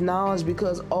getting this knowledge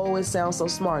because, oh, it sounds so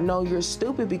smart. No, you're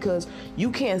stupid because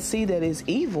you can't see that it's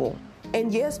evil.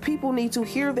 And yes, people need to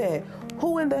hear that.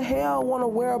 Who in the hell want to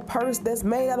wear a purse that's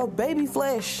made out of baby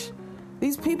flesh?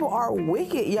 These people are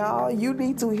wicked, y'all. You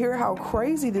need to hear how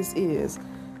crazy this is.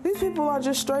 These people are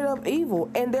just straight up evil,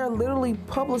 and they're literally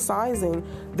publicizing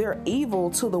their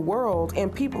evil to the world,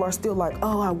 and people are still like,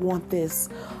 oh, I want this.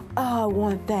 Oh, I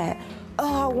want that.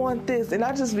 Oh, I want this. And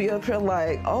I just be up here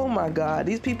like, oh my God,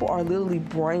 these people are literally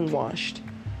brainwashed.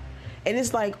 And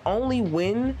it's like only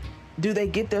when do they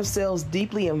get themselves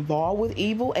deeply involved with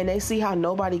evil and they see how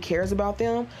nobody cares about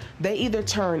them, they either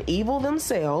turn evil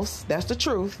themselves. That's the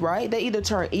truth, right? They either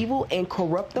turn evil and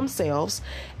corrupt themselves,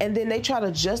 and then they try to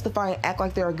justify and act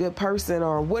like they're a good person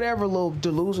or whatever little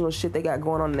delusional shit they got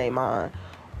going on in their mind.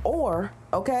 Or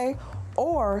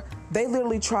they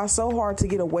literally try so hard to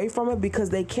get away from it because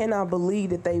they cannot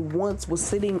believe that they once was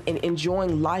sitting and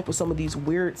enjoying life with some of these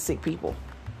weird, sick people.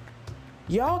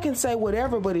 Y'all can say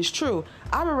whatever, but it's true.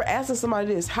 I remember asking somebody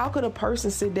this: how could a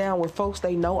person sit down with folks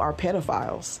they know are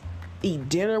pedophiles, eat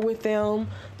dinner with them,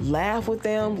 laugh with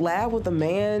the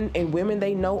man and women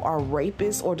they know are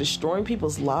rapists or destroying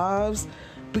people's lives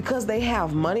because they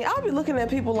have money? I'll be looking at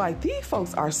people like, these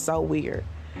folks are so weird.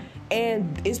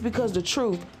 And it's because the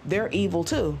truth, they're evil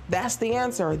too. That's the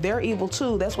answer. They're evil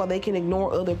too. That's why they can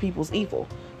ignore other people's evil,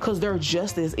 because they're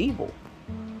just as evil.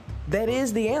 That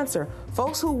is the answer.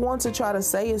 Folks who want to try to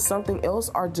say it's something else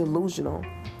are delusional.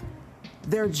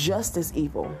 They're just as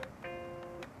evil.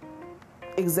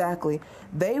 Exactly.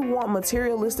 They want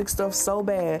materialistic stuff so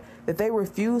bad that they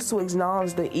refuse to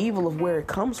acknowledge the evil of where it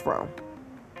comes from.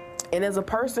 And as a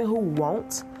person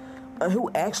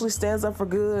who actually stands up for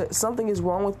good, something is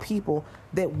wrong with people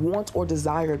that want or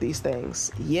desire these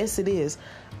things. Yes, it is.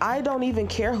 I don't even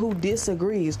care who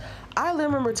disagrees. I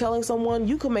remember telling someone,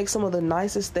 you can make some of the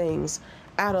nicest things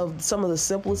out of some of the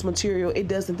simplest material. It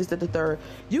doesn't this, that, the third.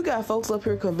 You got folks up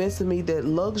here convincing me that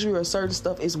luxury or certain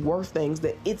stuff is worth things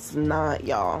that it's not,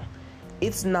 y'all.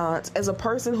 It's not. As a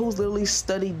person who's literally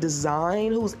studied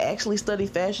design, who's actually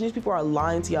studied fashion, these people are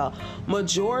lying to y'all.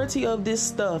 Majority of this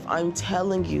stuff, I'm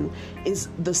telling you, is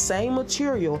the same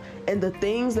material, and the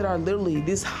things that are literally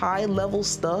this high level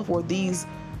stuff where these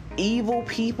evil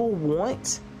people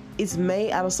want, it's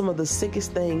made out of some of the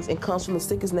sickest things and comes from the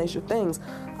sickest nature things.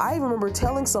 I remember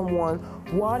telling someone,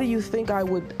 why do you think I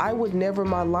would never in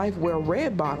my life wear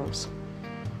red bottoms?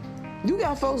 You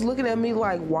got folks looking at me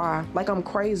like, why? Like I'm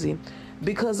crazy.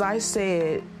 because I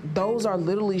said those are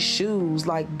literally shoes,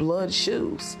 like blood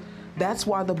shoes. That's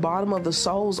why the bottom of the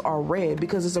soles are red,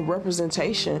 because it's a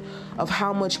representation of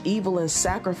how much evil and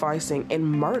sacrificing and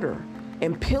murder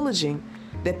and pillaging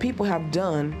that people have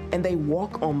done, and they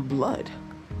walk on blood.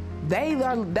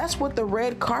 That's what the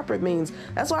red carpet means.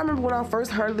 That's why I remember when I first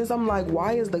heard this, I'm like,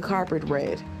 why is the carpet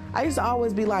red? I used to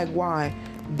always be like, why?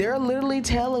 They're literally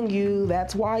telling you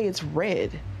that's why it's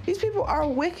red. These people are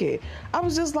wicked. I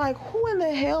was just like, who in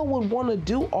the hell would want to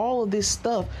do all of this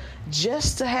stuff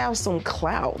just to have some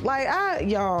clout? Like,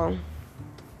 y'all,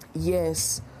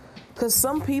 yes. Because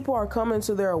some people are coming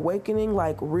to their awakening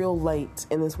like real late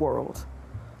in this world.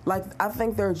 Like, I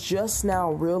think they're just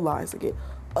now realizing it.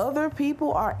 Other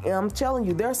people are, I'm telling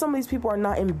you, there are some of these people are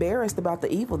not embarrassed about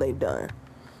the evil they've done.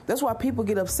 That's why people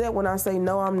get upset when I say,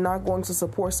 no, I'm not going to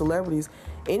support celebrities.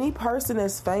 Any person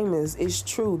that's famous, is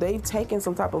true, they've taken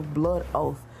some type of blood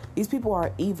oath. These people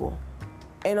are evil.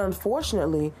 And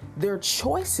unfortunately, their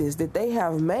choices that they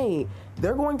have made,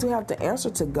 they're going to have to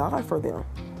answer to God for them.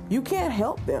 You can't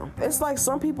help them. It's like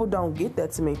some people don't get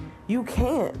that to me. You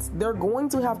can't. They're going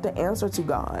to have to answer to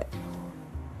God.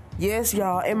 Yes,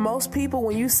 y'all. And most people,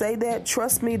 when you say that,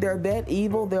 trust me, they're that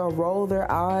evil. They'll roll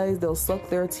their eyes. They'll suck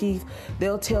their teeth.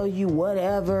 They'll tell you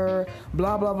whatever,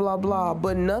 blah, blah, blah, blah.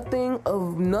 But nothing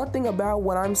about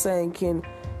what I'm saying can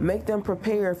make them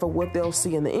prepared for what they'll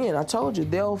see in the end. I told you,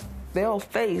 they'll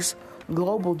face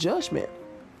global judgment.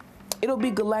 It'll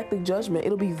be galactic judgment.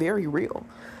 It'll be very real.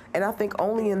 And I think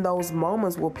only in those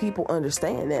moments will people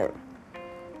understand that.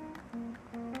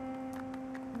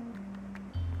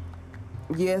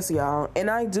 Yes, y'all. And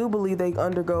I do believe they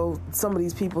undergo, some of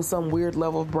these people, some weird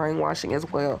level of brainwashing as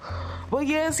well. But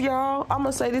yes, y'all, I'm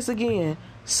going to say this again.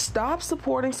 Stop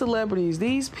supporting celebrities.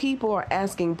 These people are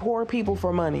asking poor people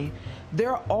for money.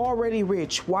 They're already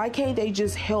rich. Why can't they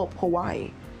just help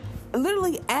Hawaii?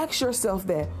 Literally ask yourself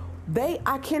that.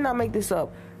 I cannot make this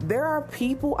up. There are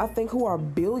people, I think, who are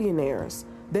billionaires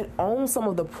that own some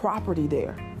of the property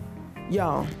there.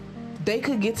 Y'all, they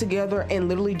could get together and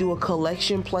literally do a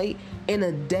collection plate in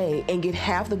a day and get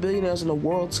half the billionaires in the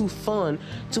world to fund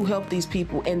to help these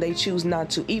people, and they choose not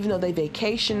to, even though they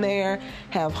vacation there,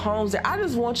 have homes there. I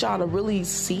just want y'all to really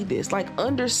see this, like,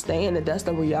 understand that that's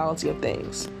the reality of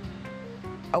things.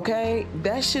 Okay?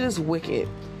 That shit is wicked.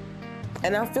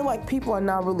 And I feel like people are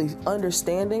not really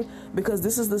understanding, because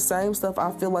this is the same stuff I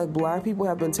feel like black people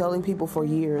have been telling people for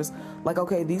years. Like,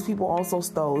 okay, these people also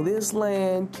stole this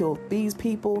land, killed these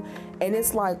people. And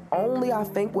it's like, only I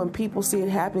think when people see it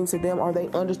happening to them are they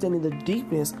understanding the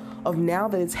deepness of now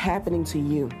that it's happening to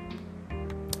you.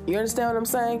 You understand what I'm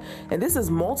saying? And this is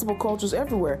multiple cultures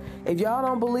everywhere. If y'all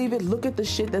don't believe it, look at the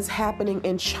shit that's happening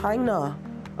in China.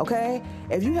 Okay?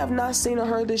 If you have not seen or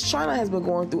heard this, China has been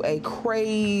going through a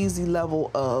crazy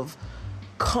level of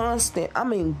constant,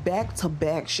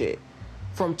 back-to-back shit.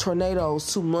 From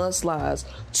tornadoes to mudslides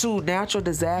to natural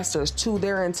disasters to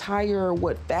their entire,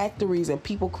 factories, and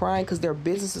people crying because their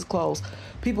business is closed.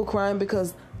 People crying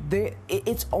because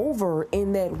it's over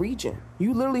in that region.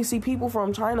 You literally see people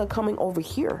from China coming over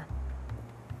here.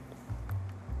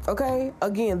 Okay?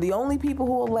 Again, the only people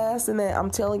who will last in that, I'm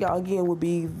telling y'all again, would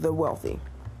be the wealthy.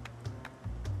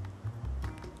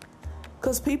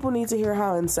 Because people need to hear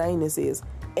how insane this is.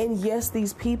 And yes,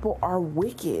 these people are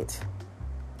wicked.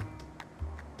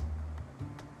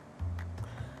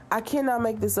 I cannot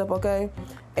make this up, okay?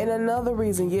 And another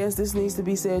reason, yes, this needs to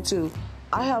be said too.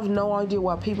 I have no idea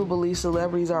why people believe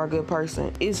celebrities are a good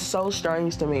person. It's so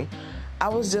strange to me. I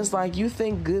was just like, you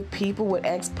think good people would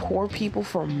ask poor people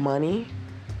for money?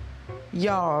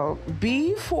 Y'all,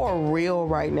 be for real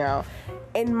right now.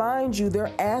 And mind you,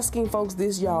 they're asking folks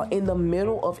this, y'all, in the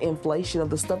middle of inflation, of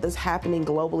the stuff that's happening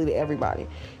globally to everybody.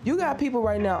 You got people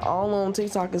right now all on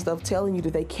TikTok and stuff telling you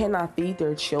that they cannot feed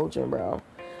their children, bro.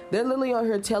 They're literally on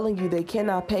here telling you they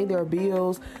cannot pay their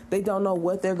bills. They don't know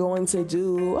what they're going to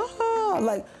do.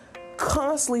 Like,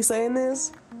 constantly saying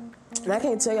this. And I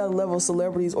can't tell you the level of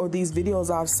celebrities or these videos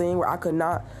I've seen where I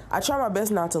try my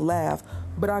best not to laugh,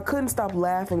 but I couldn't stop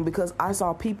laughing because I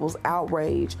saw people's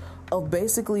outrage of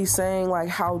basically saying, like,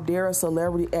 how dare a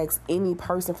celebrity ask any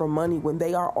person for money when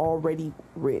they are already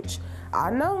rich.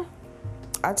 I know.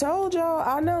 I told y'all,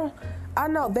 I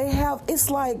know. They have, it's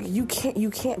like, you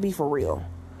can't be for real.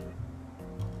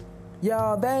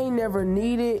 Y'all, they ain't never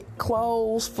needed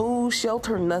clothes, food,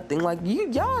 shelter, nothing. Like,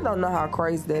 y'all don't know how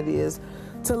crazy that is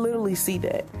to literally see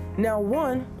that. Now,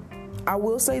 one, I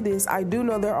will say this. I do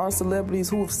know there are celebrities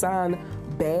who have signed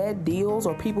bad deals,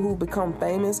 or people who've become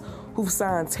famous who've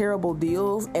signed terrible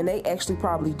deals, and they actually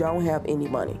probably don't have any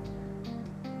money.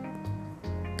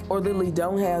 or literally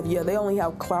don't have, they only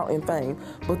have clout and fame,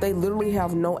 but they literally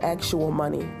have no actual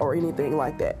money or anything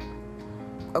like that.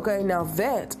 Okay, now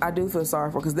that I do feel sorry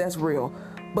for, because that's real.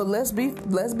 But let's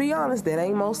be honest, that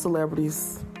ain't most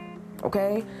celebrities.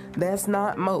 Okay, that's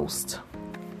not most.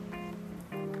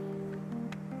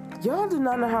 Y'all do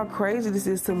not know how crazy this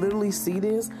is to literally see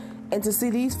this and to see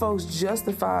these folks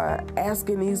justify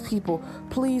asking these people,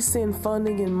 please send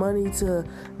funding and money to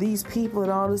these people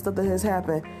and all this stuff that has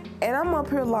happened. And I'm up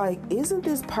here like, isn't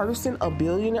this person a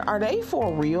billionaire? Are they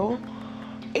for real?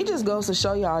 It just goes to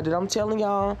show y'all that I'm telling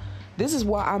y'all, this is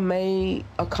why I made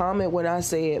a comment when I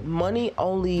said money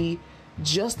only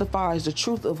justifies the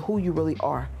truth of who you really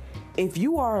are. If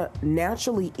you are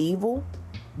naturally evil,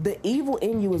 the evil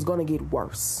in you is going to get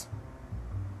worse.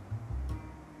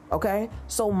 Okay?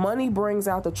 So money brings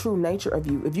out the true nature of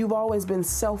you. If you've always been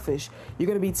selfish, you're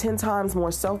going to be 10 times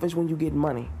more selfish when you get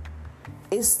money.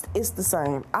 It's the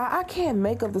same. I can't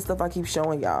make up the stuff I keep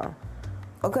showing y'all.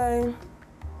 Okay?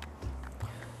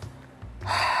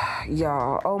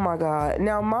 Y'all, oh my God.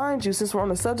 Now, mind you, since we're on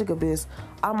the subject of this,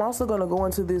 I'm also going to go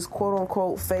into this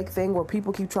quote-unquote fake thing where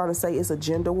people keep trying to say it's a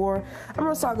gender war. I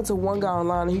remember talking to one guy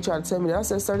online and he tried to tell me that. I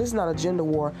said, sir, this is not a gender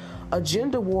war. A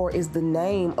gender war is the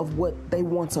name of what they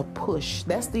want to push.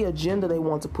 That's the agenda they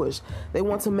want to push. They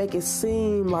want to make it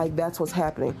seem like that's what's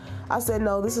happening. I said,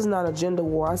 no, this is not a gender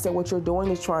war. I said, what you're doing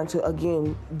is trying to,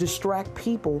 again, distract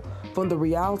people from the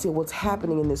reality of what's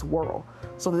happening in this world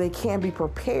so that they can't be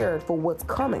prepared for what's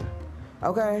coming.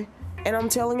 Okay? And I'm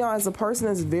telling y'all, as a person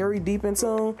that's very deep in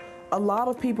tune, a lot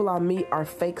of people I meet are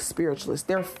fake spiritualists.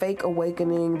 They're fake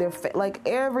awakening. They're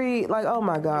oh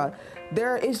my God,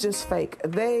 it's just fake.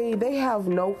 They have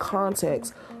no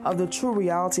context of the true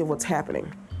reality of what's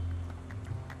happening.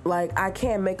 Like, I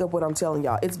can't make up what I'm telling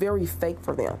y'all. It's very fake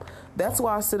for them. That's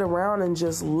why I sit around and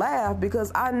just laugh,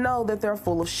 because I know that they're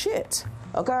full of shit.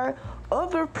 Okay?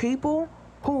 Other people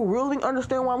who really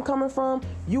understand where I'm coming from,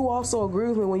 you also agree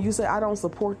with me when you say I don't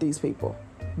support these people,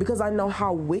 because I know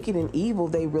how wicked and evil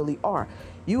they really are.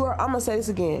 I'm going to say this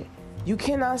again. You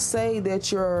cannot say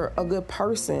that you're a good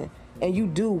person and you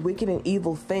do wicked and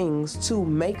evil things to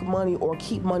make money or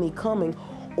keep money coming,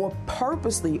 or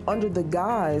purposely under the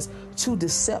guise to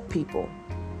deceive people.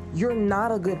 You're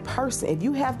not a good person. If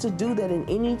you have to do that in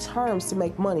any terms to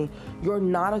make money, you're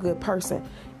not a good person.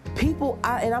 People,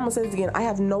 and I'm going to say this again, I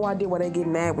have no idea why they get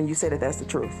mad when you say that that's the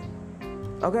truth.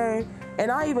 Okay? And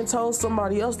I even told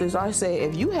somebody else this. I said,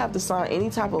 if you have to sign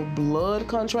any type of blood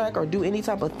contract or do any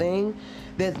type of thing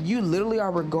that you literally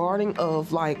are regarding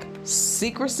of like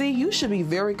secrecy, you should be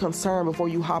very concerned before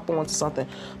you hop onto something.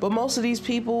 But most of these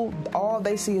people, all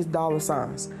they see is dollar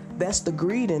signs. That's the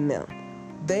greed in them.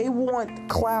 They want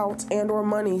clout and or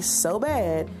money so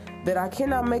bad that I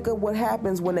cannot make up what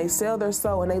happens when they sell their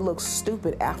soul and they look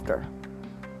stupid after.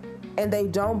 And they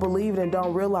don't believe it and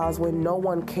don't realize when no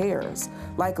one cares.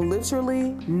 Like,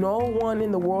 literally, no one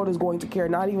in the world is going to care,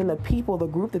 not even the people, the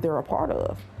group that they're a part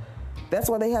of. That's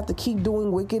why they have to keep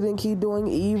doing wicked and keep doing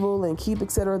evil and keep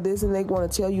etc. this, and they want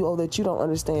to tell you, that you don't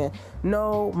understand.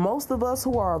 No, most of us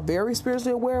who are very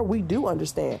spiritually aware, we do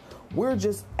understand. We're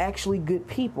just actually good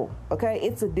people, okay?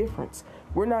 It's a difference.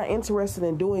 We're not interested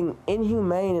in doing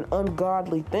inhumane and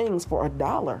ungodly things for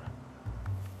 $1.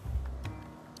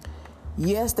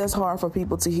 Yes, that's hard for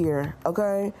people to hear,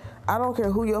 okay? I don't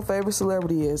care who your favorite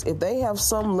celebrity is. If they have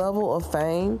some level of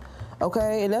fame,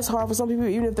 okay, and that's hard for some people,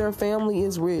 even if their family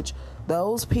is rich.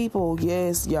 Those people,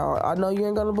 yes, y'all, I know you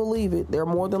ain't going to believe it. They're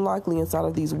more than likely inside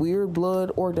of these weird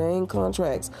blood ordained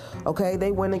contracts, okay?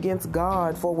 They went against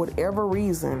God for whatever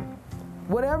reason.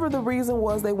 Whatever the reason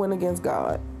was, they went against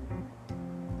God.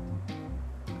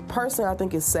 Personally, I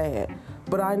think it's sad,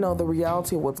 but I know the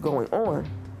reality of what's going on.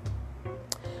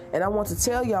 And I want to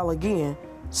tell y'all again,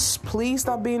 please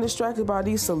stop being distracted by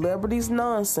these celebrities'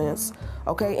 nonsense,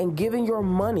 okay, and giving your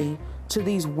money to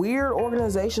these weird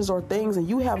organizations or things, and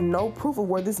you have no proof of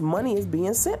where this money is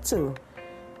being sent to.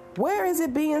 Where is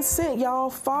it being sent, y'all?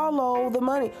 Follow the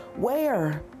money.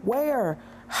 Where?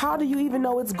 How do you even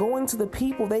know it's going to the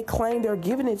people they claim they're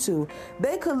giving it to?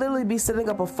 They could literally be setting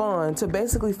up a fund to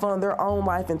basically fund their own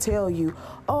life and tell you,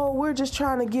 oh, we're just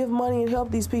trying to give money and help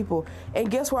these people.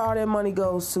 And guess where all that money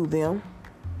goes to them?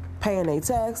 Paying their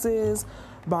taxes,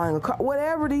 buying a car,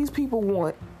 whatever these people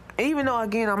want. Even though,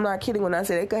 again, I'm not kidding when I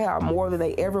say they could have more than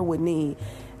they ever would need.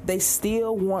 They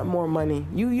still want more money.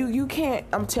 You can't,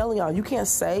 I'm telling y'all, you can't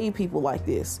save people like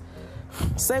this.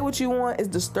 Say what you want. It's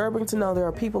disturbing to know there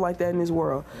are people like that in this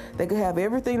world. They could have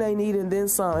everything they need and then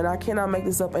some, and I cannot make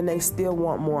this up, and they still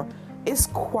want more. It's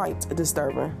quite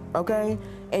disturbing, okay?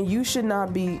 And you should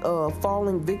not be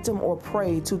falling victim or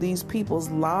prey to these people's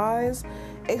lies,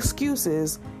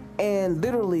 excuses, and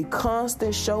literally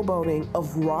constant showboating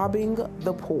of robbing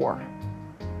the poor.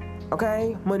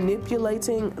 Okay?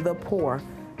 Manipulating the poor.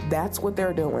 That's what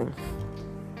they're doing.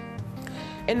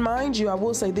 And mind you, I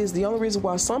will say this, the only reason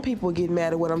why some people get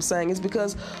mad at what I'm saying is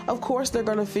because, of course, they're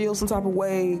going to feel some type of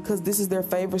way because this is their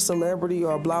favorite celebrity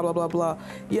or blah, blah, blah, blah.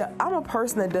 Yeah, I'm a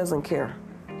person that doesn't care.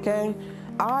 Okay?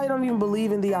 I don't even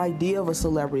believe in the idea of a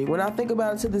celebrity. When I think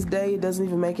about it to this day, it doesn't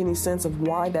even make any sense of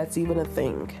why that's even a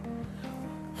thing.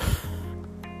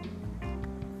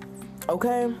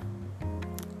 Okay?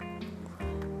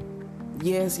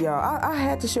 Yes, y'all. I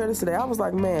had to share this today. I was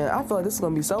like, man, I feel like this is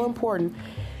going to be so important.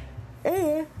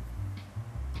 And,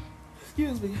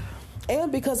 excuse me.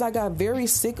 And because I got very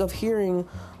sick of hearing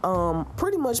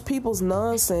pretty much people's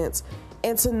nonsense,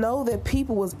 and to know that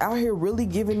people was out here really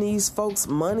giving these folks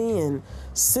money and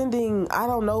sending, I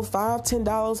don't know, $5,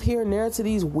 $10 here and there to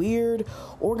these weird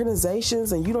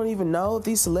organizations, and you don't even know if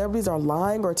these celebrities are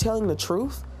lying or telling the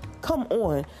truth. Come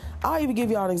on. I'll even give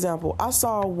y'all an example. I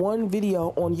saw one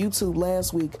video on YouTube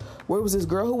last week where it was this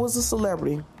girl who was a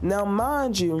celebrity. Now,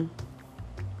 mind you,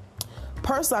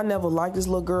 personally, I never liked this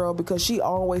little girl because she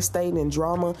always stayed in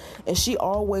drama and she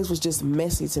always was just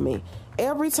messy to me.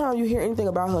 Every time you hear anything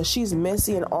about her, she's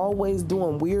messy and always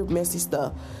doing weird, messy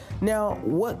stuff. Now,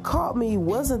 what caught me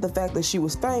wasn't the fact that she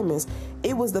was famous.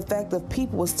 It was the fact that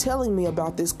people was telling me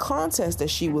about this contest that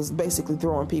she was basically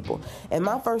throwing people. And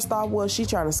my first thought was she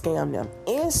trying to scam them.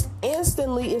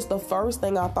 Instantly, it's the first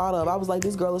thing I thought of. I was like,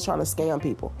 this girl is trying to scam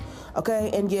people.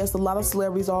 Okay? And yes, a lot of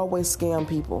celebrities always scam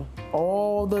people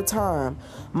all the time.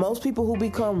 Most people who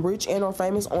become rich and or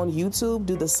famous on YouTube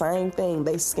do the same thing.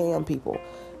 They scam people.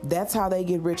 That's how they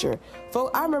get richer.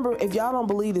 Folks, I remember, if y'all don't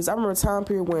believe this, I remember a time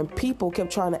period when people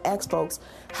kept trying to ask folks,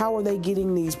 how are they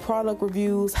getting these product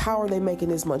reviews? How are they making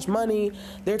this much money?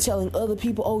 They're telling other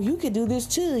people, oh, you could do this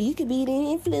too. You could be an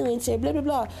influencer, blah, blah,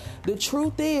 blah. The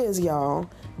truth is, y'all,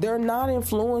 they're not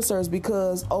influencers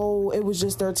because, oh, it was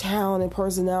just their talent and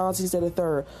personalities that are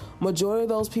third. Majority of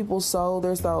those people sold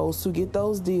their souls to get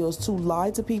those deals, to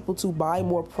lie to people, to buy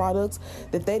more products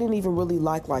that they didn't even really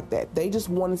like that. They just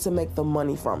wanted to make the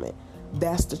money from it.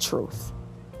 That's the truth.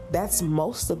 That's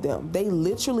most of them. They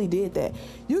literally did that.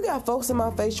 You got folks in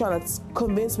my face trying to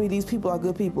convince me these people are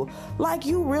good people. Like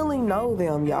you really know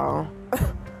them, y'all.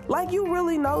 Like you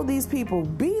really know these people.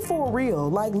 Be for real.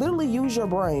 Like literally use your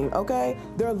brain, okay?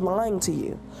 They're lying to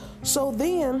you. So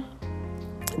then,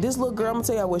 this little girl, I'm gonna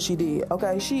tell you what she did,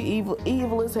 okay? She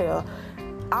evil as hell.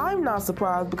 I'm not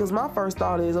surprised because my first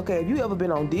thought is, okay, if you ever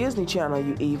been on Disney Channel,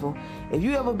 you evil. If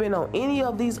you ever been on any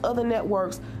of these other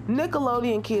networks,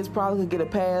 Nickelodeon kids probably could get a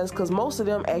pass because most of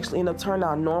them actually end up turning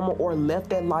out normal or left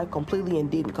that life completely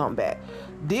and didn't come back.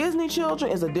 Disney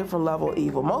children is a different level of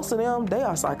evil. Most of them, they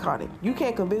are psychotic. You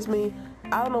can't convince me.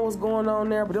 I don't know what's going on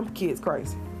there, but them kids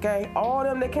crazy, okay? All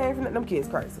them that came from them kids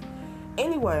crazy.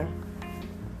 Anyway,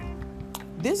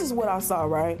 this is what I saw,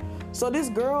 right? So this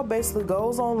girl basically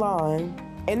goes online.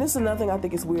 And this is another thing I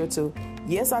think is weird too.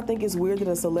 Yes, I think it's weird that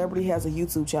a celebrity has a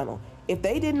YouTube channel. If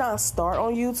they did not start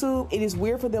on YouTube, it is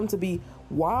weird for them to be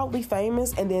wildly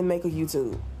famous and then make a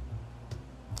YouTube.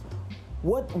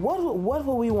 What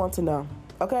would we want to know?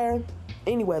 Okay?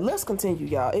 Anyway, let's continue,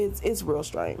 y'all. It's real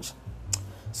strange.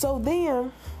 So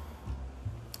then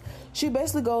she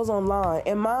basically goes online,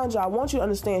 and mind you, I want you to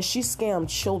understand she scammed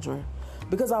children.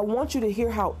 Because I want you to hear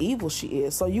how evil she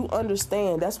is. So you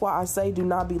understand. That's why I say do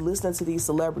not be listening to these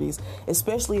celebrities.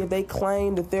 Especially if they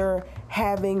claim that they're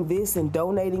having this and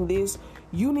donating this.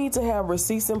 You need to have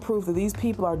receipts and proof that these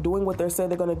people are doing what they say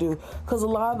they're going to do. Because a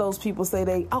lot of those people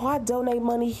say I donate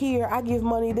money here. I give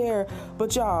money there.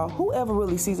 But y'all, whoever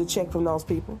really sees a check from those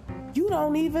people? You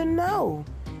don't even know.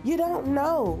 You don't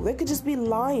know. They could just be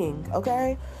lying.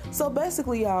 Okay? So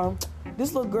basically, y'all,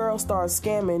 this little girl starts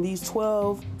scamming these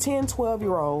 10,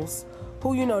 12-year-olds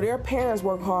who, you know, their parents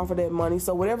work hard for that money.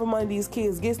 So whatever money these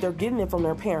kids get, they're getting it from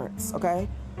their parents, okay?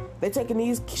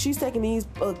 She's taking these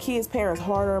kids' parents'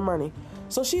 hard-earned money.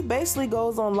 So she basically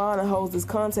goes online and holds this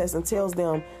contest and tells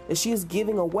them that she is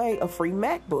giving away a free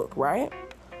MacBook, right?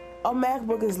 A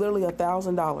MacBook is literally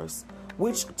 $1,000,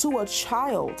 which to a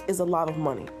child is a lot of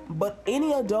money. But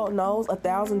any adult knows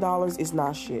 $1,000 is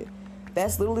not shit.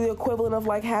 That's literally the equivalent of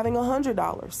like having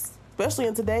 $100, especially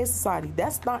in today's society.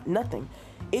 That's not nothing.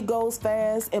 It goes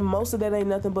fast, and most of that ain't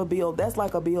nothing but bill. That's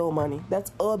like a bill money.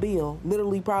 That's a bill,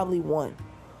 literally probably one.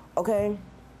 Okay?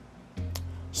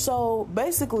 So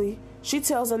basically, she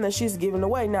tells them that she's giving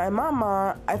away. Now, in my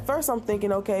mind, at first I'm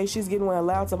thinking, okay, she's giving away a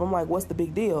laptop. I'm like, what's the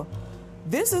big deal?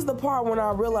 This is the part when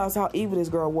I realized how evil this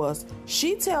girl was.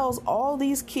 She tells all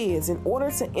these kids in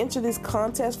order to enter this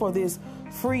contest for this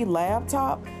free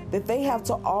laptop, that they have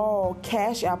to all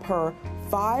cash app her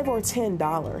 $5 or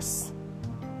 $10.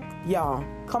 Y'all,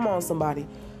 come on, somebody.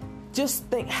 Just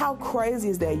think, how crazy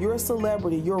is that? You're a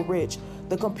celebrity, you're rich.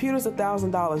 The computer's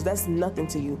 $1,000. That's nothing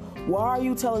to you. Why are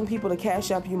you telling people to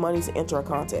cash app you money to enter a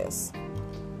contest?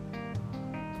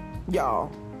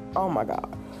 Y'all, oh my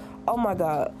God. Oh my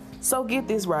God. So get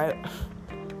this right.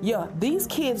 Yeah, these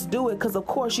kids do it because, of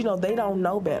course, you know, they don't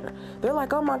know better. They're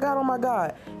like, oh my God, oh my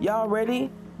God. Y'all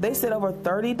ready? They said over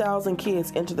 30,000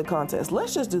 kids entered the contest.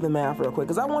 Let's just do the math real quick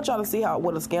because I want y'all to see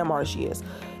what a scam artist she is.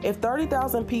 If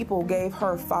 30,000 people gave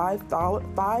her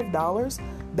 $5,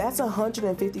 that's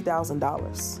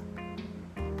 $150,000.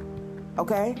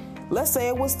 Okay? Let's say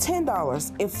it was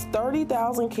 $10. If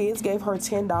 30,000 kids gave her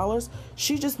 $10,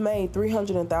 she just made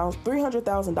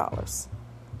 $300,000.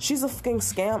 She's a fucking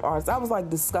scam artist. I was like,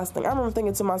 disgusting. I remember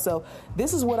thinking to myself,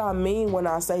 this is what I mean when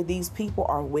I say these people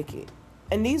are wicked.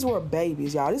 And these were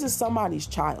babies, y'all. This is somebody's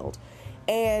child.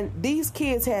 And these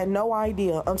kids had no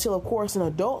idea until, of course, an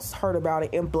adult heard about it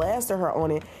and blasted her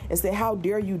on it and said, how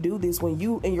dare you do this when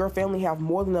you and your family have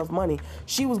more than enough money?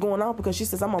 She was going out because she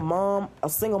says, I'm a mom, a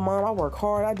single mom. I work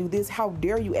hard. I do this. How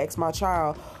dare you ask my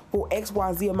child for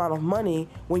XYZ amount of money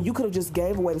when you could have just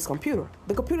gave away this computer?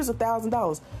 The computer's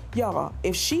 $1,000. Y'all,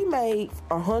 if she made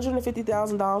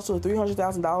 $150,000 to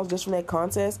 $300,000 just from that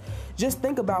contest, just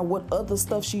think about what other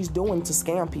stuff she's doing to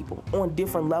scam people on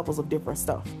different levels of different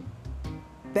stuff.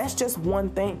 That's just one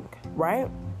thing, right?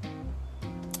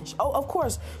 Oh, of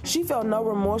course, she felt no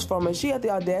remorse from it. She had the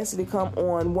audacity to come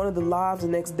on one of the lives the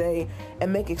next day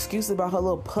and make excuses about her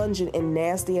little pungent and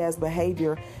nasty ass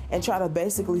behavior and try to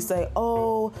basically say,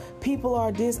 oh, people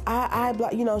are this,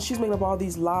 you know, she's making up all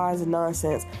these lies and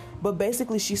nonsense. But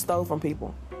basically, she stole from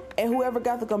people. And whoever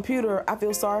got the computer, I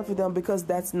feel sorry for them because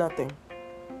that's nothing.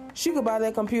 She could buy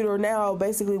that computer now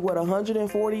basically,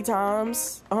 140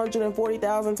 times,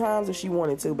 140,000 times if she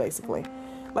wanted to, basically.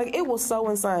 Like, it was so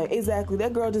insane. Exactly.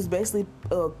 That girl just basically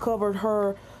covered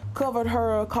her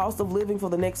cost of living for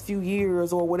the next few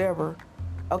years or whatever.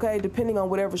 Okay, depending on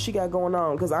whatever she got going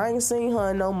on. Because I ain't seen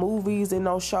her in no movies and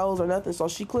no shows or nothing. So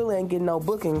she clearly ain't getting no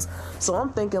bookings. So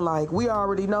I'm thinking, like, we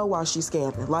already know why she's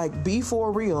scamming. Like, be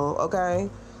for real, okay?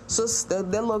 So that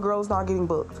little girl's not getting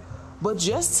booked. But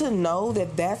just to know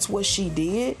that that's what she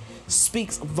did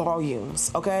speaks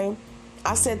volumes, okay?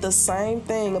 I said the same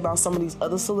thing about some of these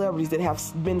other celebrities that have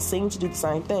been seen to do the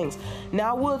same things.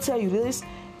 Now, I will tell you this.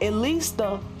 At least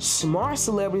the smart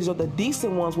celebrities or the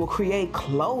decent ones will create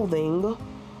clothing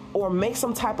or make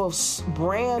some type of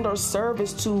brand or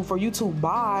service for you to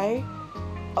buy,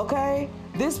 okay?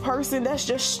 This person, that's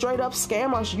just straight up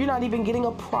scammers. You're not even getting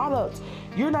a product.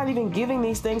 You're not even giving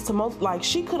these things to most. Like,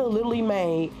 she could have literally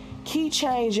made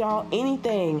keychains, y'all,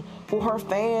 anything for her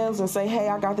fans and say, hey,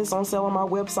 I got this on sale on my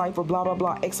website for blah, blah,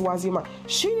 blah, XYZ.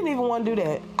 She didn't even want to do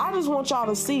that. I just want y'all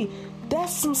to see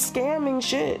that's some scamming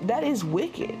shit. That is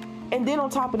wicked. And then on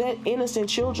top of that, innocent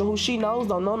children who she knows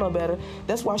don't know no better.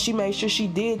 That's why she made sure she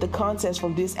did the contest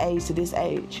from this age to this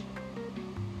age.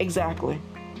 Exactly.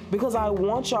 Because I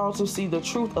want y'all to see the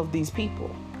truth of these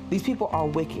people. These people are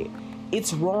wicked.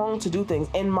 It's wrong to do things.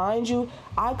 And mind you,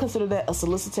 I consider that a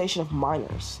solicitation of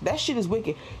minors. That shit is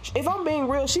wicked. If I'm being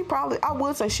real, I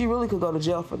would say she really could go to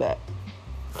jail for that.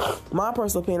 My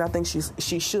personal opinion, I think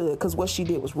she should, because what she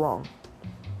did was wrong.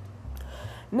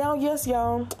 Now, yes,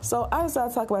 y'all. So I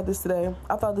decided to talk about this today.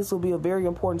 I thought this would be a very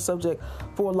important subject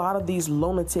for a lot of these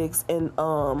lunatics and,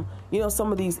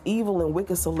 some of these evil and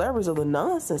wicked celebrities of the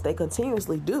nonsense they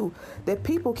continuously do that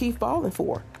people keep falling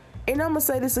for. And I'm going to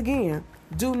say this again.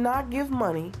 Do not give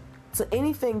money to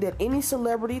anything that any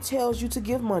celebrity tells you to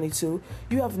give money to.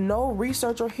 You have no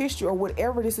research or history or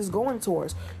whatever this is going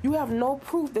towards. You have no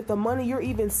proof that the money you're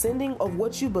even sending of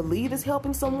what you believe is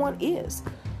helping someone is.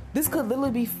 This could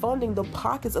literally be funding the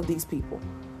pockets of these people.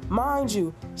 Mind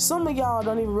you, some of y'all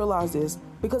don't even realize this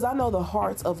because I know the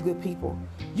hearts of good people.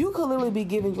 You could literally be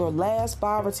giving your last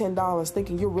 $5 or $10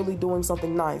 thinking you're really doing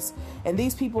something nice. And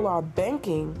these people are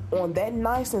banking on that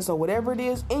niceness or whatever it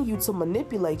is in you to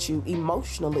manipulate you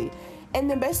emotionally and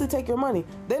then basically take your money.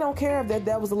 They don't care if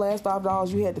that was the last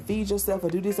 $5 you had to feed yourself or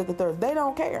do this at the third. They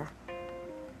don't care.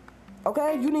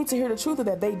 Okay? You need to hear the truth of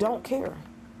that. They don't care.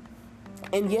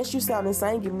 And yes, you sound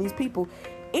insane giving these people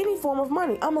any form of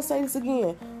money. I'm going to say this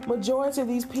again. Majority of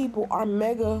these people are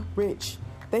mega rich.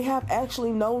 They have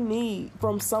actually no need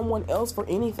from someone else for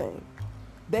anything.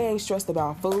 They ain't stressed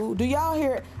about food. Do y'all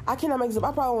hear it? I cannot make this up.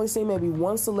 I probably only seen maybe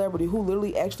one celebrity who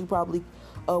literally actually probably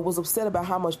was upset about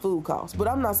how much food costs. But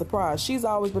I'm not surprised. She's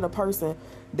always been a person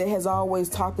that has always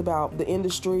talked about the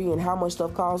industry and how much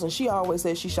stuff costs. And she always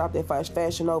said she shopped at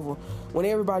Fashion Nova when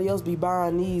everybody else be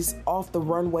buying these off the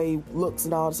runway looks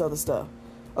and all this other stuff.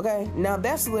 Okay, now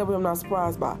that's celebrity I'm not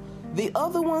surprised by. The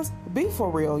other ones, be for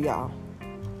real, y'all.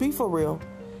 Be for real.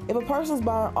 If a person's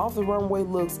buying off the runway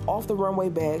looks, off the runway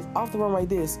bags, off the runway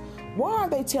this, why are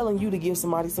they telling you to give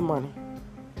somebody some money?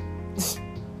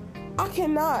 I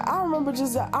cannot. I remember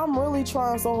I'm really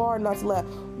trying so hard not to laugh.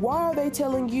 Why are they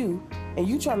telling you, and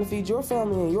you trying to feed your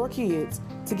family and your kids,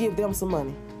 to give them some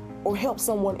money or help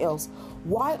someone else?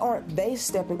 Why aren't they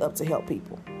stepping up to help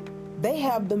people? They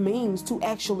have the means to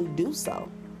actually do so.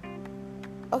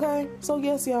 Okay, so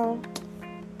yes, y'all,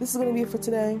 this is going to be it for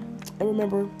today. And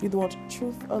remember, you either want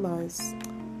truth or lies.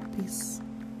 Peace.